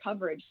provide that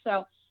coverage.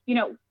 So,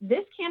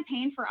 this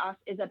campaign for us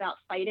is about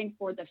fighting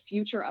for the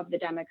future of the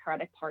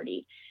Democratic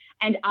Party.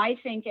 And I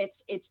think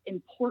it's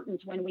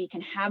important when we can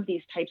have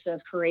these types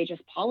of courageous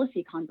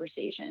policy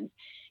conversations.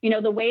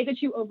 The way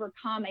that you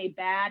overcome a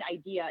bad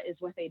idea is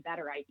with a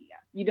better idea.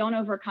 You don't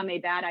overcome a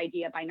bad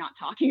idea by not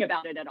talking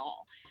about it at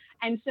all.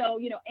 And so,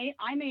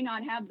 I may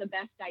not have the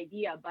best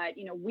idea, but,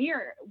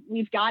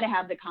 we've got to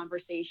have the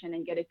conversation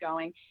and get it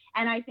going.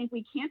 And I think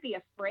we can't be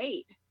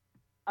afraid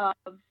of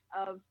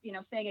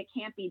saying it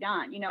can't be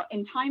done.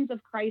 In times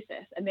of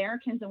crisis,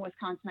 Americans and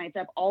Wisconsinites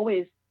have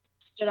always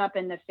stood up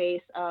in the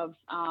face of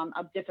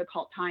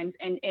difficult times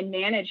and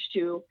managed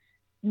to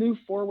move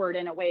forward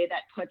in a way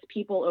that puts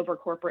people over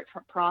corporate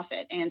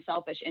profit and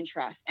selfish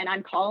interests. And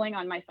I'm calling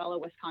on my fellow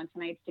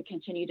Wisconsinites to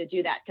continue to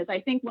do that, because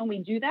I think when we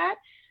do that,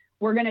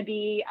 we're going to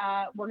be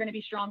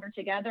stronger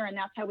together, and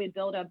that's how we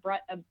build a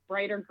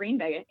brighter Green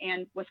Bay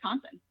and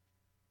Wisconsin.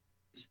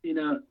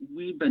 Christina,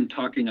 we've been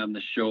talking on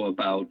the show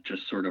about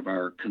just sort of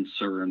our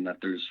concern that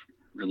there's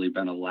really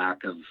been a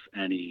lack of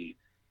any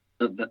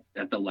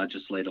at the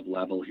legislative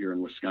level here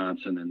in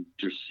Wisconsin, and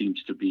just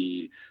seems to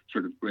be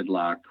sort of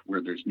gridlock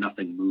where there's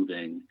nothing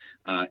moving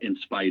in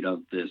spite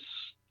of this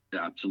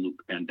absolute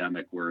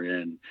pandemic we're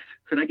in.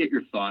 Could I get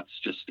your thoughts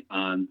just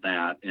on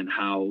that and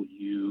how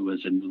you as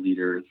a new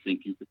leader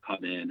think you could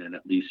come in and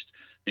at least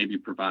maybe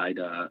provide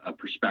a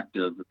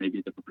perspective, maybe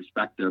a different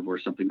perspective or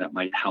something that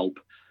might help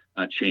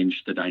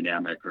change the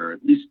dynamic, or at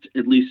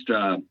least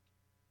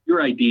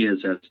your ideas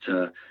as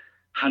to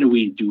how do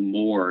we do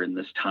more in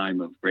this time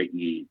of great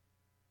need?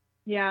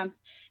 Yeah,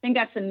 I think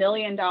that's $1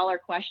 million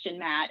question,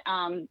 Matt.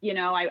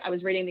 I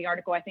was reading the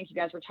article I think you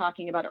guys were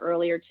talking about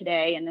earlier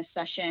today in this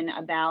session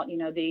about,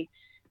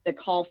 the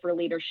call for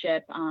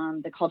leadership,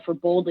 the call for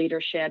bold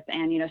leadership.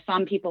 And,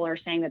 some people are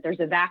saying that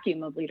there's a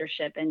vacuum of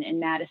leadership in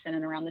Madison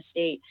and around the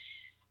state.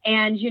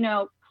 And,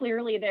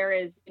 clearly there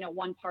is,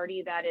 one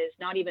party that is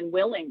not even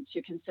willing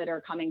to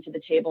consider coming to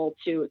the table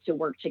to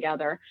work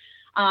together.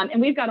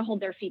 And we've got to hold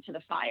their feet to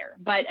the fire.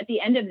 But at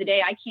the end of the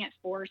day, I can't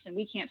force, and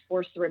we can't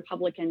force the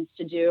Republicans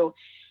to do,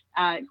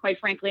 quite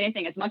frankly,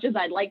 anything. As much as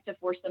I'd like to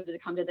force them to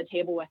come to the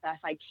table with us,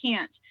 I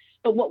can't.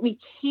 But what we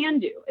can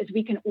do is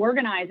we can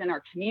organize in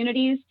our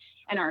communities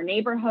and our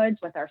neighborhoods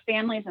with our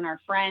families and our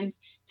friends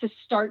to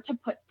start to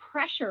put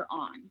pressure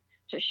on,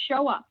 to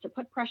show up, to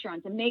put pressure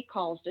on, to make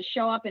calls, to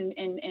show up in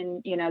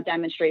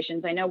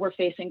demonstrations. I know we're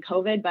facing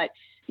COVID, but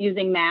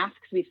using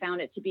masks, we found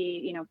it to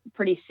be,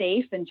 pretty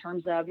safe in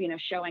terms of,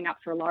 showing up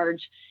for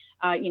large,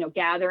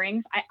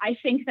 gatherings. I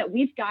think that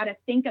we've got to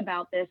think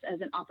about this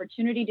as an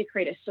opportunity to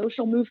create a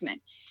social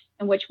movement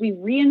in which we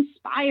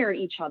re-inspire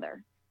each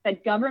other,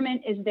 that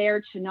government is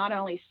there to not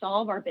only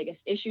solve our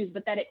biggest issues,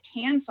 but that it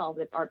can solve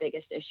our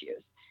biggest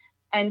issues.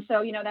 And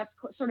so, that's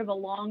sort of a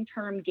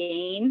long-term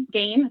game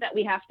that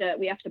we have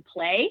to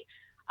play.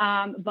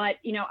 But,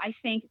 I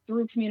think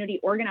through community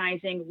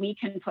organizing, we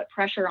can put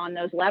pressure on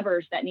those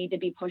levers that need to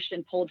be pushed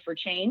and pulled for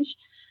change.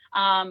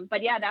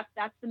 But yeah,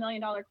 that's the $1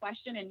 million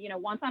question. And,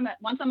 once I'm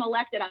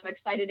elected, I'm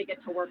excited to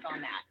get to work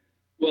on that.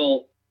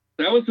 Well,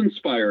 that was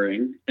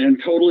inspiring and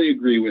totally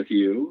agree with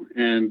you.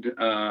 And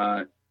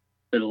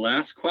the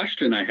last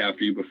question I have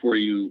for you before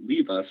you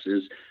leave us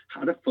is,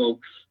 how do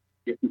folks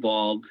get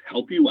involved,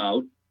 help you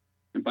out?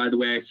 And by the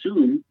way, I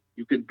assume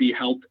you could be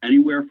helped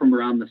anywhere from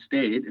around the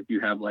state if you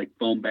have like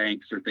phone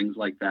banks or things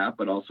like that,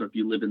 but also if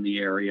you live in the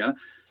area.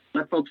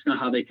 Let folks know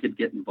how they could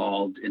get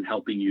involved in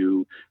helping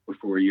you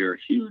before your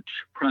huge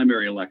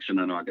primary election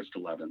on August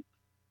 11th.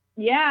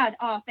 Yeah.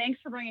 Oh,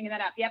 thanks for bringing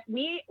that up. Yep.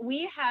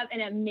 We have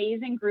an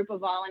amazing group of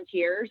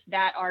volunteers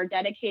that are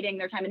dedicating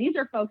their time. And these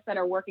are folks that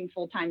are working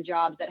full-time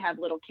jobs that have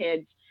little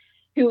kids,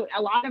 who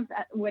a lot of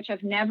which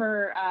have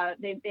never,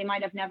 they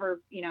might have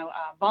never,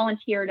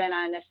 volunteered in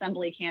an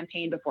assembly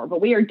campaign before. But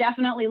we are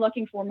definitely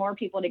looking for more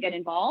people to get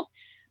involved.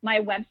 My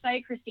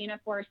website,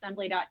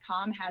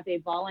 ChristinaForAssembly.com, has a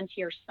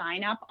volunteer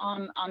sign up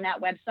on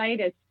that website.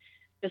 It's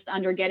just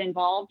under Get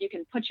Involved. You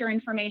can put your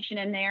information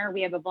in there.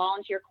 We have a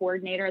volunteer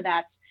coordinator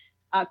that's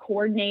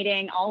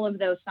coordinating all of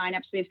those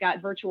signups. We've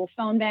got virtual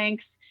phone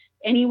banks.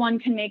 Anyone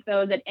can make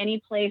those at any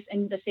place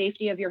in the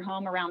safety of your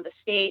home around the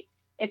state.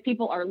 If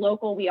people are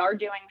local, we are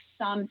doing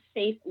some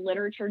safe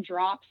literature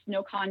drops,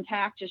 no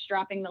contact, just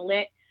dropping the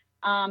lit.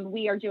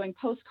 We are doing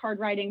postcard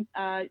writing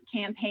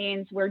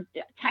campaigns. We're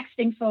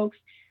texting folks.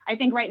 I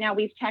think right now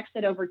we've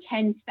texted over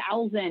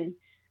 10,000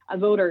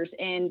 voters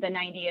in the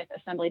 90th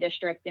Assembly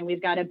District, and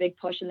we've got a big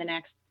push in the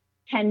next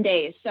 10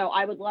 days. So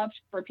I would love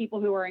for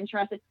people who are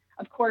interested.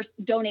 Of course,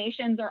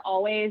 donations are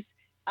always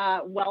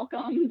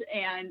welcomed,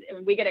 and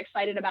we get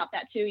excited about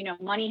that too.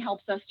 Money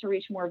helps us to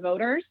reach more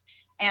voters.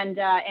 And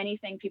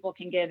anything people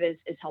can give is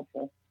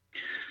helpful.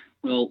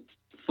 Well,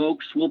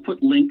 folks, we'll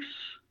put links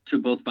to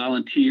both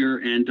volunteer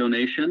and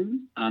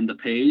donation on the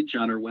page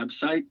on our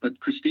website. But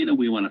Christina,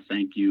 we want to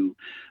thank you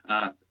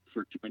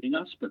for joining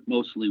us. But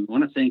mostly, we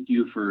want to thank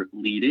you for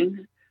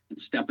leading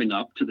and stepping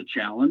up to the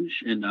challenge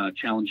in a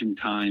challenging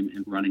time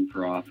in running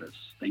for office.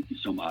 Thank you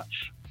so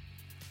much.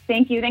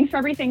 Thank you. Thanks for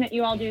everything that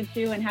you all do,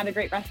 too, and have a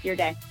great rest of your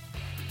day.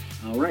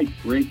 All right,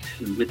 great.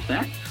 And with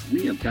that,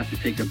 we have got to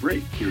take a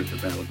break here at the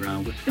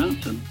Battleground,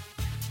 Wisconsin.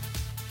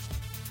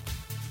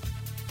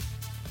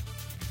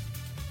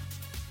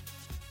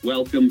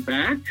 Welcome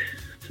back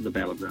to the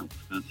Battleground,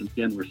 Wisconsin.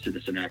 Again, we're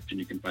Citizen Action.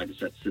 You can find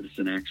us at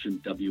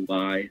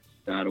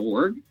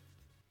citizenactionwy.org.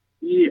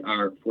 We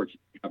are fortunate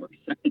to have our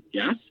second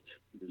guest.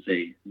 It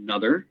is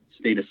another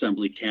state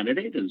assembly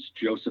candidate. It is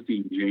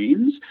Josephine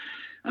James.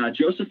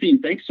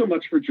 Josephine, thanks so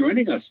much for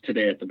joining us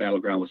today at the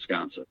Battleground,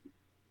 Wisconsin.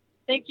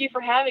 Thank you for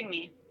having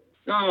me.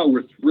 Oh,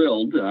 we're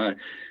thrilled.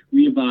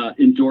 We've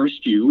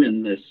endorsed you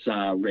in this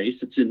race.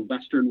 It's in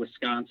western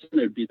Wisconsin.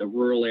 It would be the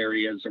rural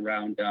areas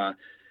around,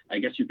 I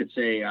guess you could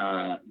say,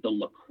 the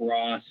La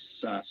Crosse,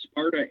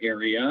 Sparta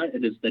area.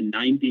 It is the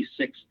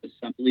 96th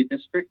Assembly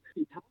District.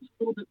 Can you tell us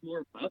a little bit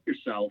more about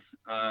yourself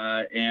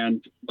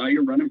and why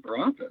you're running for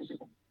office?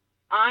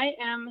 I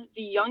am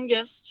the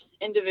youngest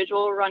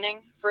individual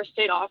running for a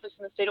state office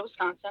in the state of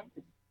Wisconsin.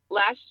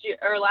 Last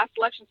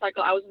election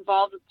cycle, I was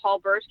involved with Paul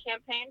Burr's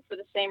campaign for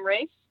the same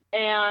race,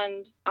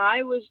 and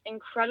I was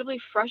incredibly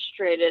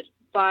frustrated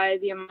by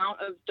the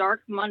amount of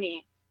dark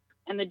money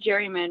and the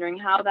gerrymandering,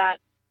 how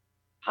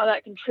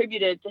that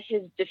contributed to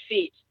his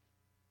defeat.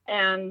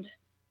 And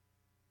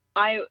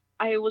I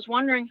was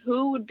wondering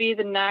who would be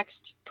the next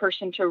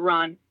person to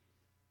run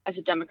as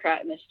a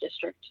Democrat in this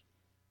district,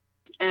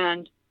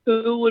 and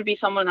who would be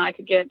someone I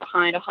could get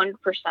behind 100%.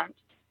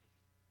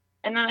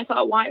 And then I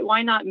thought,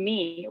 why not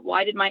me?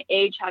 Why did my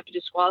age have to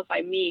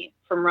disqualify me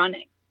from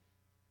running?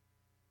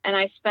 And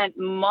I spent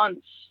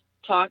months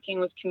talking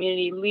with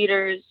community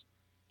leaders,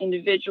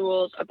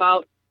 individuals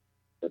about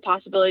the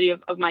possibility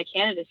of my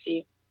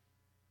candidacy.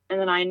 And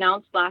then I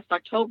announced last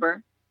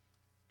October,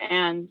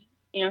 and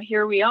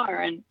here we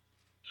are, and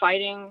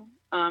fighting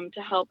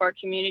to help our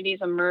communities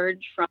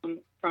emerge from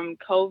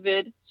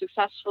COVID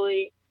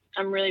successfully.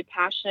 I'm really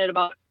passionate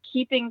about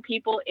keeping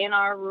people in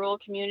our rural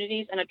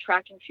communities and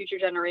attracting future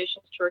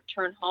generations to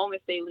return home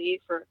if they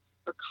leave for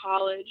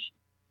college.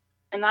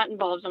 And that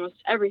involves almost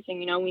everything.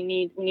 We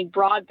need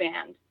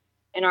broadband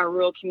in our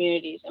rural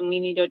communities, and we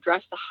need to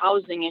address the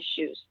housing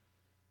issues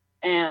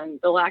and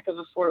the lack of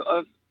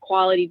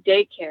quality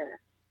daycare.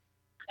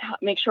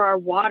 Make sure our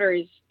water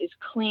is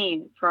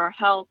clean for our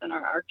health and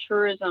our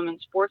tourism and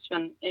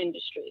sportsman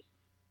industries.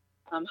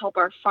 Help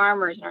our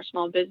farmers and our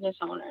small business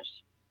owners.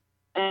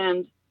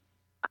 And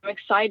I'm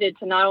excited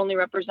to not only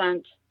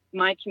represent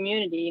my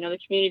community, the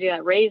community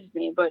that raised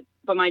me, but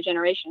my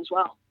generation as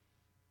well.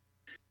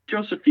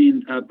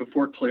 Josephine,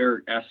 before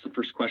Claire asks the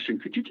first question,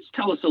 could you just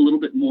tell us a little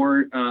bit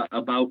more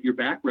about your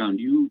background?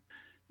 You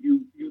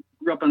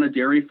grew up on a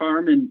dairy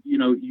farm, and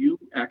you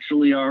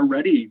actually are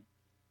ready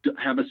to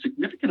have a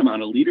significant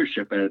amount of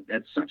leadership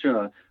at such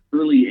a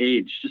early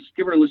age. Just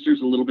give our listeners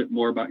a little bit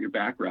more about your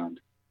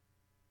background.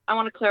 I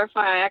want to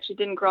clarify, I actually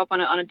didn't grow up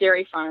on a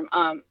dairy farm.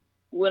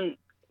 When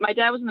my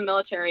dad was in the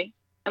military,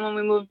 and when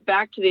we moved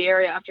back to the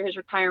area after his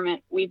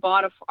retirement, we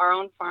bought our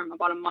own farm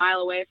about a mile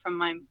away from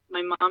my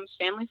mom's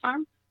family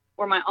farm,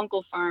 where my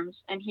uncle farms,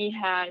 and he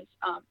has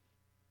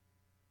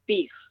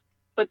beef.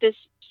 But this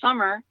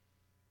summer,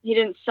 he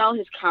didn't sell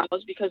his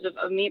cows because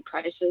of meat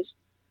prices.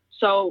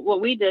 So what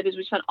we did is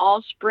we spent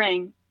all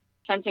spring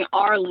fencing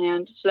our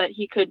land so that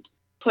he could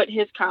put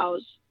his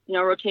cows,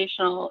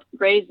 rotational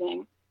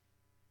grazing.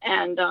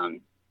 And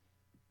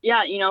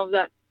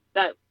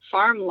that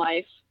farm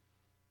life,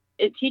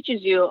 it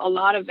teaches you a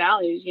lot of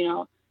values,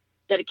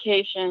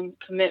 dedication,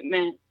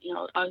 commitment,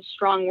 a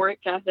strong work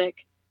ethic.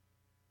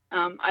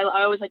 I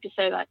always like to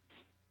say that,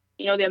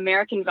 the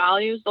American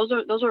values, those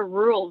are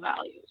rural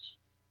values.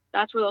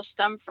 That's where those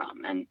stem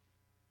from. And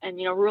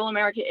rural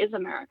America is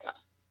America.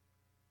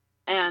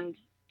 And,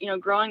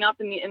 growing up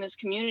in this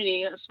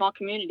community, a small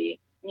community,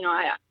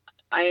 I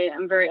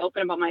am very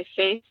open about my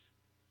faith.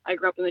 I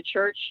grew up in the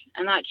church,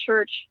 and that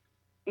church,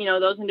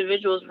 those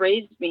individuals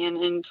raised me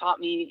and taught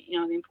me,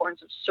 the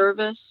importance of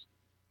service,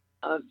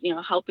 of,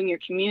 helping your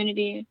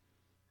community.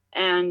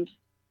 And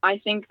I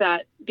think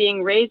that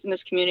being raised in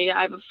this community,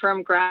 I have a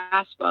firm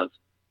grasp of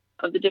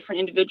the different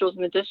individuals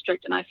in the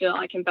district, and I feel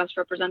I can best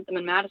represent them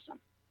in Madison.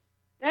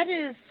 That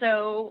is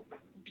so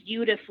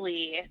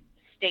beautifully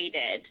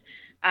stated.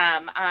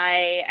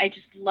 I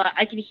just love,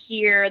 I can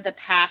hear the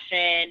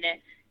passion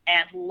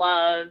and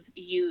love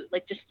you,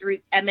 just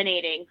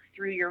emanating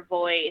through your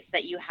voice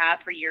that you have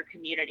for your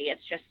community.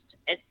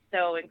 It's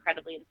so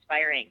incredibly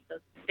inspiring. So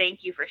thank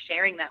you for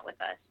sharing that with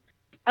us.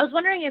 I was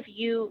wondering if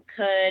you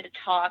could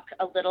talk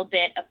a little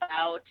bit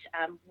about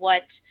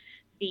what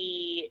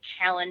the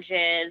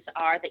challenges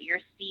are that you're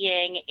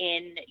seeing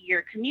in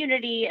your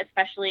community,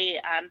 especially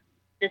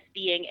this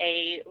being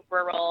a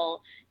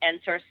rural and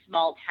sort of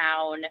small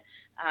town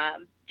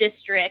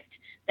district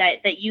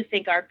that you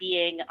think are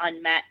being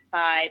unmet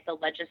by the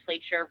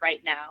legislature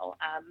right now.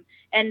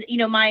 And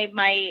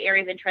my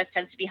area of interest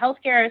tends to be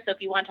healthcare. So if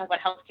you want to talk about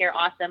healthcare,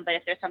 awesome. But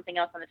if there's something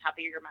else on the top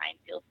of your mind,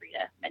 feel free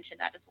to mention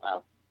that as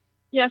well.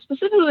 Yeah,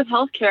 specifically with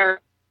healthcare,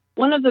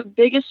 one of the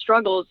biggest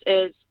struggles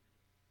is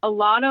a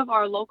lot of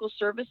our local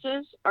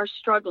services are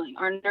struggling.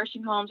 Our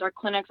nursing homes, our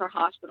clinics, our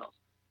hospitals,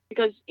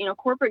 because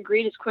corporate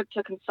greed is quick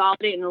to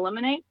consolidate and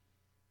eliminate.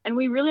 And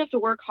we really have to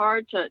work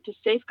hard to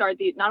safeguard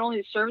not only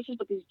the services,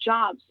 but these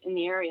jobs in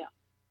the area.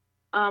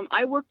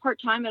 I work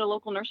part-time at a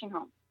local nursing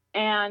home,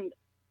 and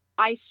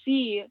I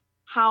see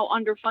how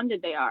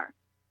underfunded they are,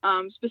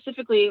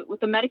 specifically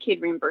with the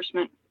Medicaid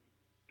reimbursement.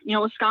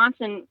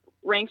 Wisconsin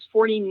ranks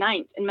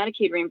 49th in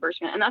Medicaid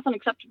reimbursement, and that's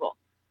unacceptable.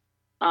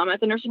 At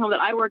the nursing home that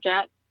I work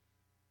at,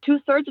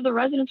 2/3 of the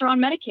residents are on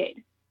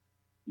Medicaid.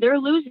 They're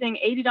losing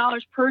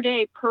 $80 per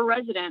day per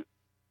resident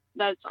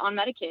that's on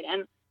Medicaid.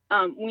 And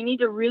we need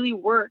to really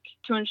work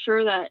to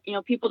ensure that,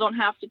 people don't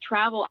have to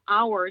travel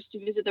hours to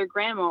visit their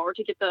grandma or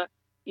to get the,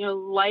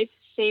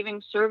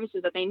 life-saving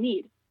services that they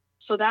need.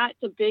 So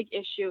that's a big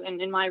issue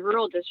in my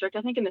rural district.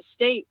 I think in the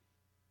state,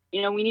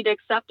 we need to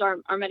accept our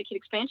Medicaid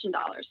expansion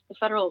dollars. The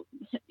federal,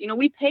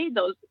 we paid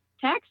those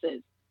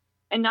taxes.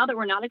 And now that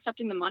we're not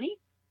accepting the money,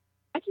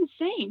 That's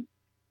insane.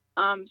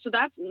 So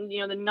that's,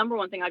 the number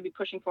one thing I'd be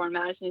pushing for in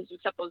Madison is to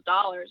accept those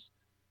dollars.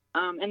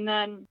 And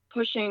then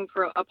pushing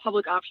for a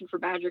public option for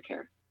Badger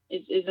Care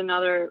is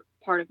another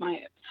part of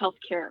my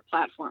healthcare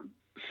platform.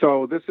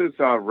 So this is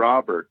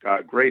Robert.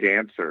 Great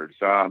answers.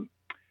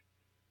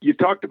 You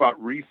talked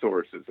about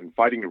resources and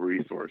fighting the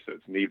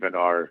resources, and even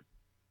our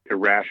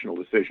irrational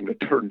decision to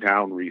turn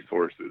down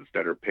resources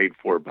that are paid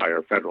for by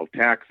our federal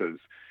taxes.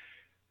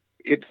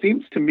 It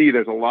seems to me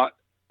there's a lot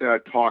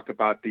talk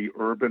about the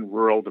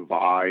urban-rural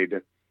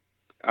divide,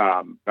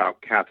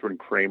 about Catherine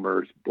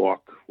Kramer's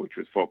book, which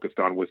was focused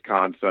on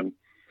Wisconsin,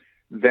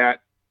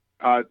 that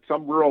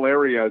some rural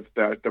areas,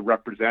 that the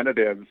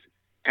representatives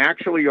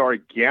actually are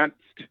against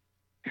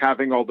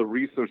having all the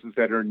resources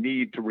that are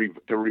needed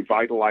to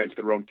revitalize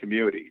their own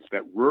communities,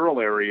 that rural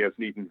areas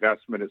need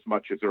investment as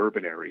much as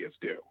urban areas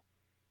do.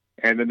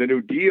 And in the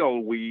New Deal,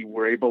 we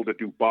were able to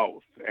do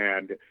both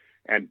and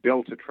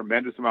built a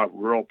tremendous amount of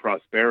rural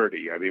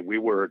prosperity. I mean,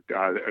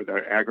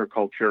 the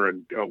agriculture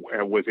and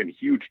was in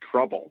huge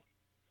trouble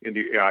in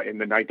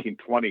the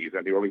 1920s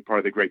and the early part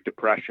of the Great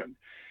Depression.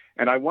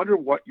 And I wonder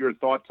what your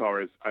thoughts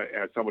are as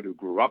someone who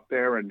grew up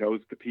there and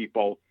knows the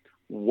people.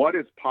 What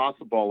is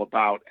possible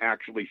about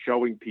actually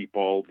showing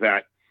people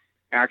that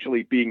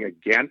actually being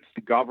against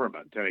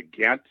government and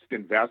against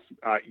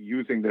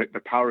using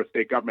the power of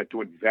state government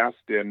to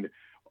invest in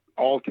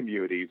all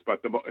communities,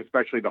 but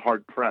especially the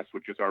hard pressed,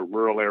 which is our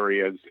rural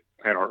areas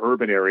and our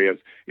urban areas,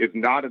 is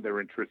not in their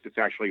interest. It's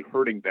actually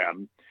hurting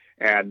them.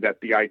 And that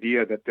the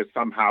idea that this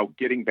somehow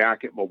getting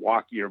back at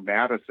Milwaukee or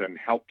Madison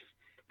helps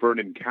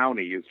Vernon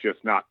County is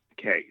just not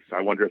the case.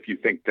 I wonder if you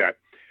think that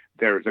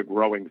there's a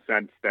growing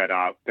sense that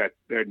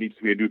there needs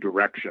to be a new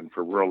direction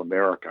for rural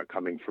America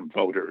coming from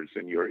voters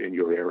in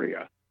your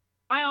area.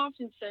 I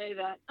often say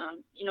that,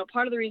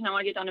 part of the reason I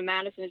want to get down to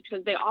Madison is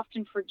because they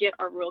often forget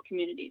our rural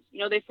communities.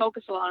 They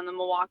focus a lot on the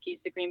Milwaukees,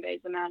 the Green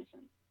Bays, the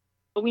Madisons.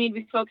 But we need to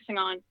be focusing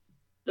on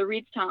the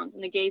Reedstowns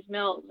and the Gays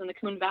Mills and the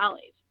Coon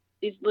Valleys,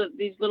 these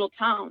little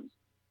towns.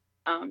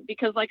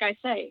 Because like I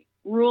say,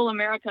 rural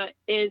America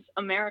is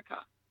America.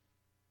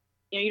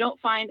 You don't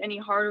find any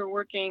harder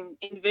working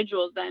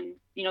individuals than,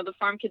 the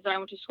farm kids that I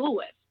went to school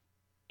with.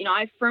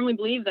 I firmly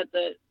believe that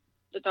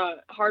the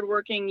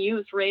hardworking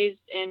youth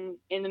raised in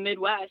the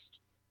Midwest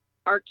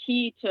are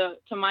key to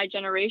my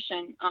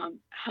generation,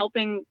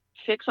 helping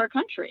fix our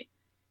country.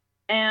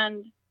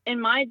 And in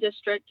my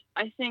district,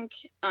 I think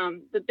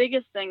the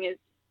biggest thing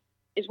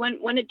is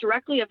when it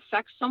directly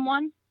affects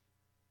someone,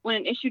 when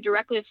an issue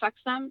directly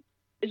affects them,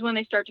 is when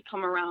they start to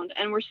come around.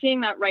 And we're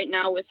seeing that right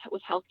now with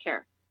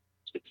healthcare,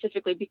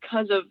 specifically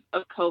because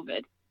of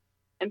COVID.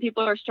 And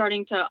people are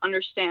starting to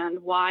understand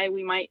why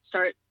we might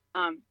start,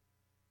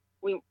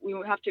 we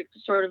have to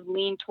sort of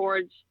lean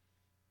towards,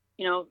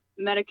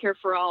 Medicare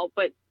for all,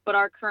 but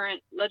our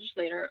current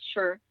legislator,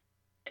 sure,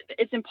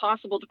 it's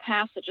impossible to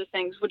pass such a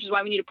thing, which is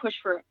why we need to push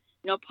for,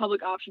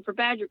 public option for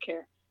Badger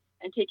Care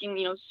and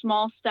taking,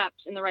 small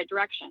steps in the right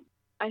direction.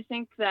 I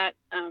think that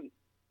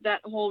that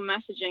whole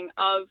messaging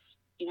of,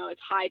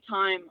 it's high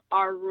time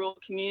our rural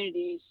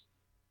communities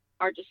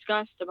are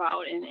discussed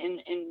about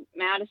in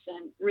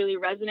Madison really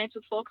resonates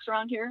with folks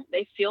around here.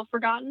 They feel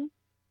forgotten.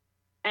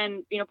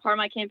 And, part of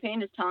my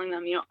campaign is telling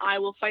them, I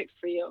will fight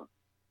for you.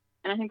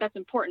 And I think that's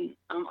important.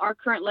 Our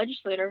current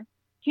legislator,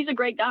 he's a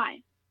great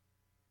guy.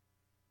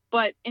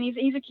 And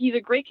he's a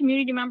great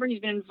community member. He's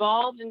been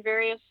involved in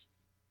various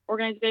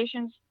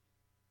organizations,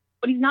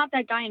 but he's not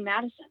that guy in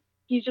Madison.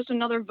 He's just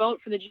another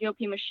vote for the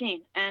GOP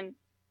machine. And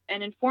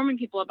informing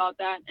people about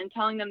that and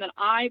telling them that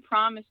I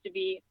promise to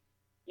be,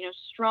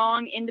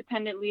 strong,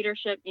 independent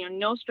leadership,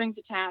 no strings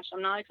attached.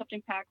 I'm not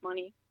accepting PAC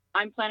money.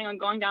 I'm planning on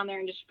going down there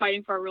and just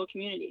fighting for our rural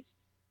communities.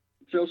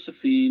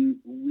 Josephine,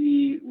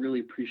 we really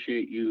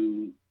appreciate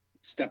you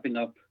stepping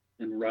up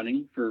and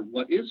running for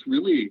what is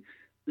really,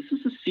 this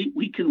is a seat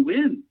we can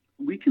win.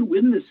 We can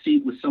win this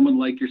seat with someone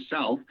like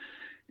yourself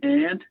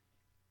and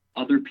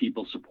other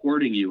people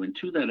supporting you. And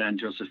to that end,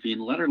 Josephine,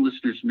 let our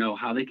listeners know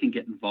how they can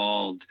get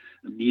involved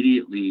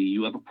immediately.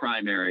 You have a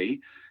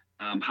primary,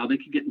 how they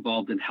can get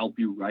involved and help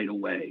you right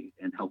away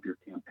and help your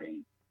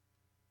campaign.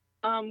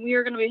 We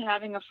are going to be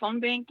having a phone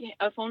bank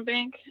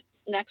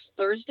next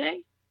Thursday,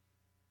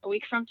 a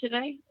week from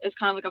today. It's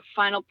kind of like a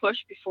final push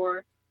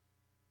before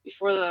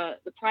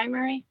the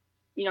primary.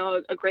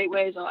 A great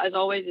way, as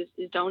always,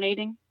 is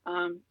donating.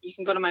 You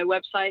can go to my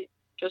website,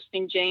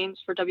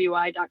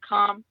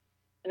 JosephineJamesForWI.com,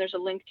 and there's a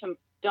link to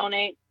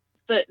donate.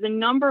 The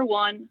number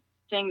one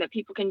thing that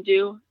people can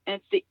do, and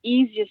it's the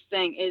easiest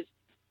thing, is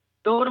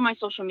go to my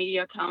social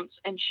media accounts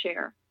and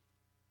share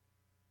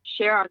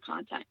our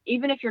content.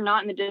 Even if you're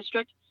not in the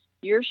district,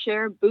 your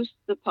share boosts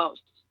the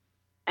posts,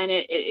 and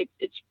it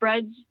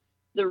spreads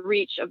the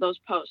reach of those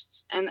posts,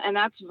 and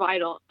that's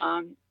vital.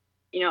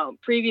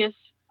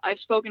 I've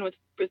spoken with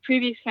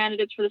previous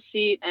candidates for the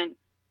seat and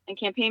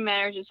campaign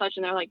managers and such,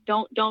 and they're like,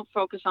 don't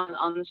focus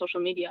on the social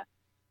media.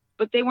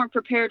 But they weren't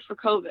prepared for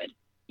COVID.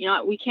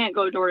 We can't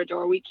go door to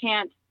door. We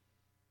can't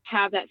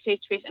have that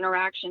face-to-face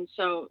interaction.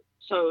 So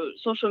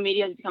social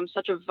media has become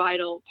such a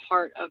vital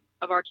part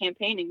of our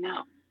campaigning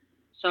now.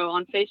 So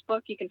on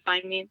Facebook, you can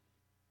find me,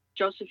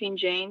 Josephine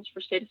Janes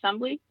for State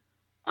Assembly.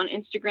 On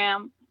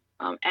Instagram,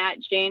 at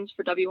Janes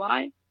for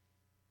WI.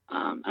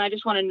 And I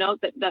just want to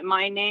note that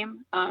my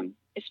name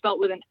is spelled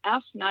with an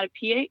F, not a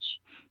PH,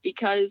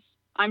 because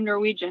I'm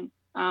Norwegian.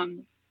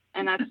 And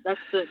that's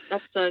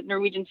the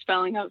Norwegian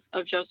spelling of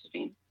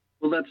Josephine.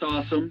 Well, that's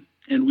awesome.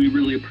 And we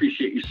really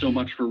appreciate you so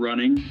much for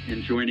running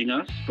and joining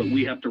us. But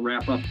we have to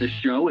wrap up this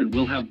show, and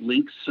we'll have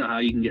links how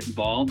you can get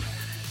involved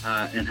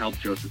and help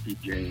Josephine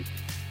Janes.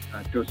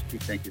 Josephine,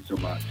 thank you so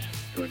much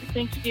for joining us.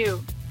 Thank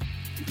you.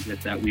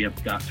 With that, we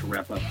have got to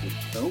wrap up this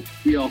show.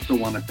 We also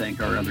want to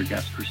thank our other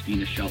guest,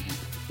 Christina Shelton.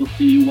 We'll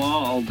see you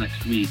all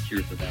next week here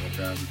at the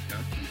Battleground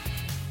Discussion.